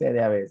 Eso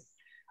sucede a veces.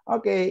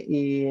 Ok,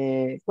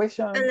 y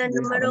question. En la Do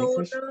you have número any 1,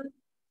 question?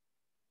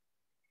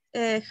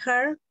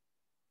 her,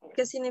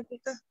 ¿qué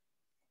significa?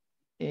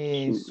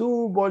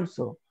 Su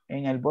bolso,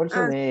 en el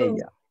bolso de su.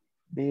 ella.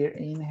 They're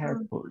in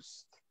her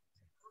purse.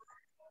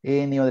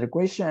 Any other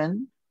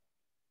question?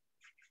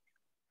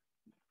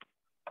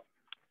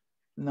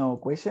 No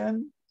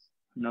question?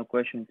 No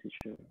question,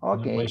 teacher.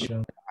 Okay. No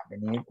question.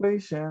 Any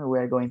question? We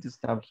are going to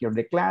stop here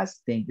the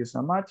class. Thank you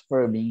so much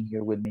for being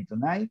here with me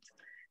tonight.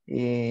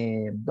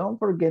 Don't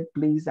forget,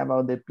 please,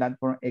 about the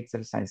platform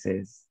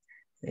exercises.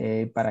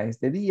 Para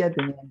este día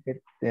tenían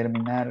que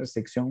terminar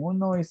sección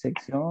 1 y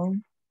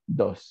sección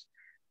 2.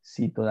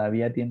 Si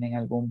todavía tienen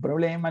algún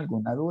problema,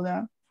 alguna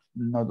duda,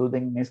 no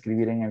duden en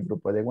escribir en el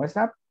grupo de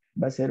WhatsApp.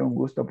 Va a ser un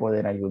gusto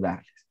poder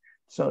ayudarles.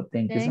 So,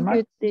 thank you so much.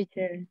 Thank you,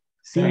 teacher.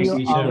 See you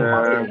on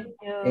Monday.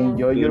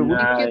 Enjoy your week.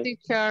 Thank you,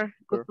 teacher.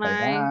 Good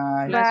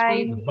night.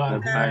 Bye-bye.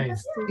 Bye.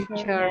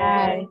 Teacher.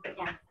 Bye.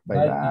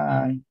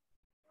 Bye-bye.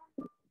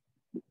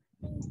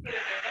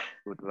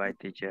 Goodbye,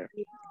 teacher.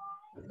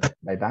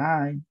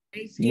 Bye-bye.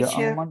 See you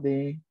on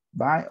Monday.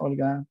 Bye,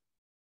 Olga.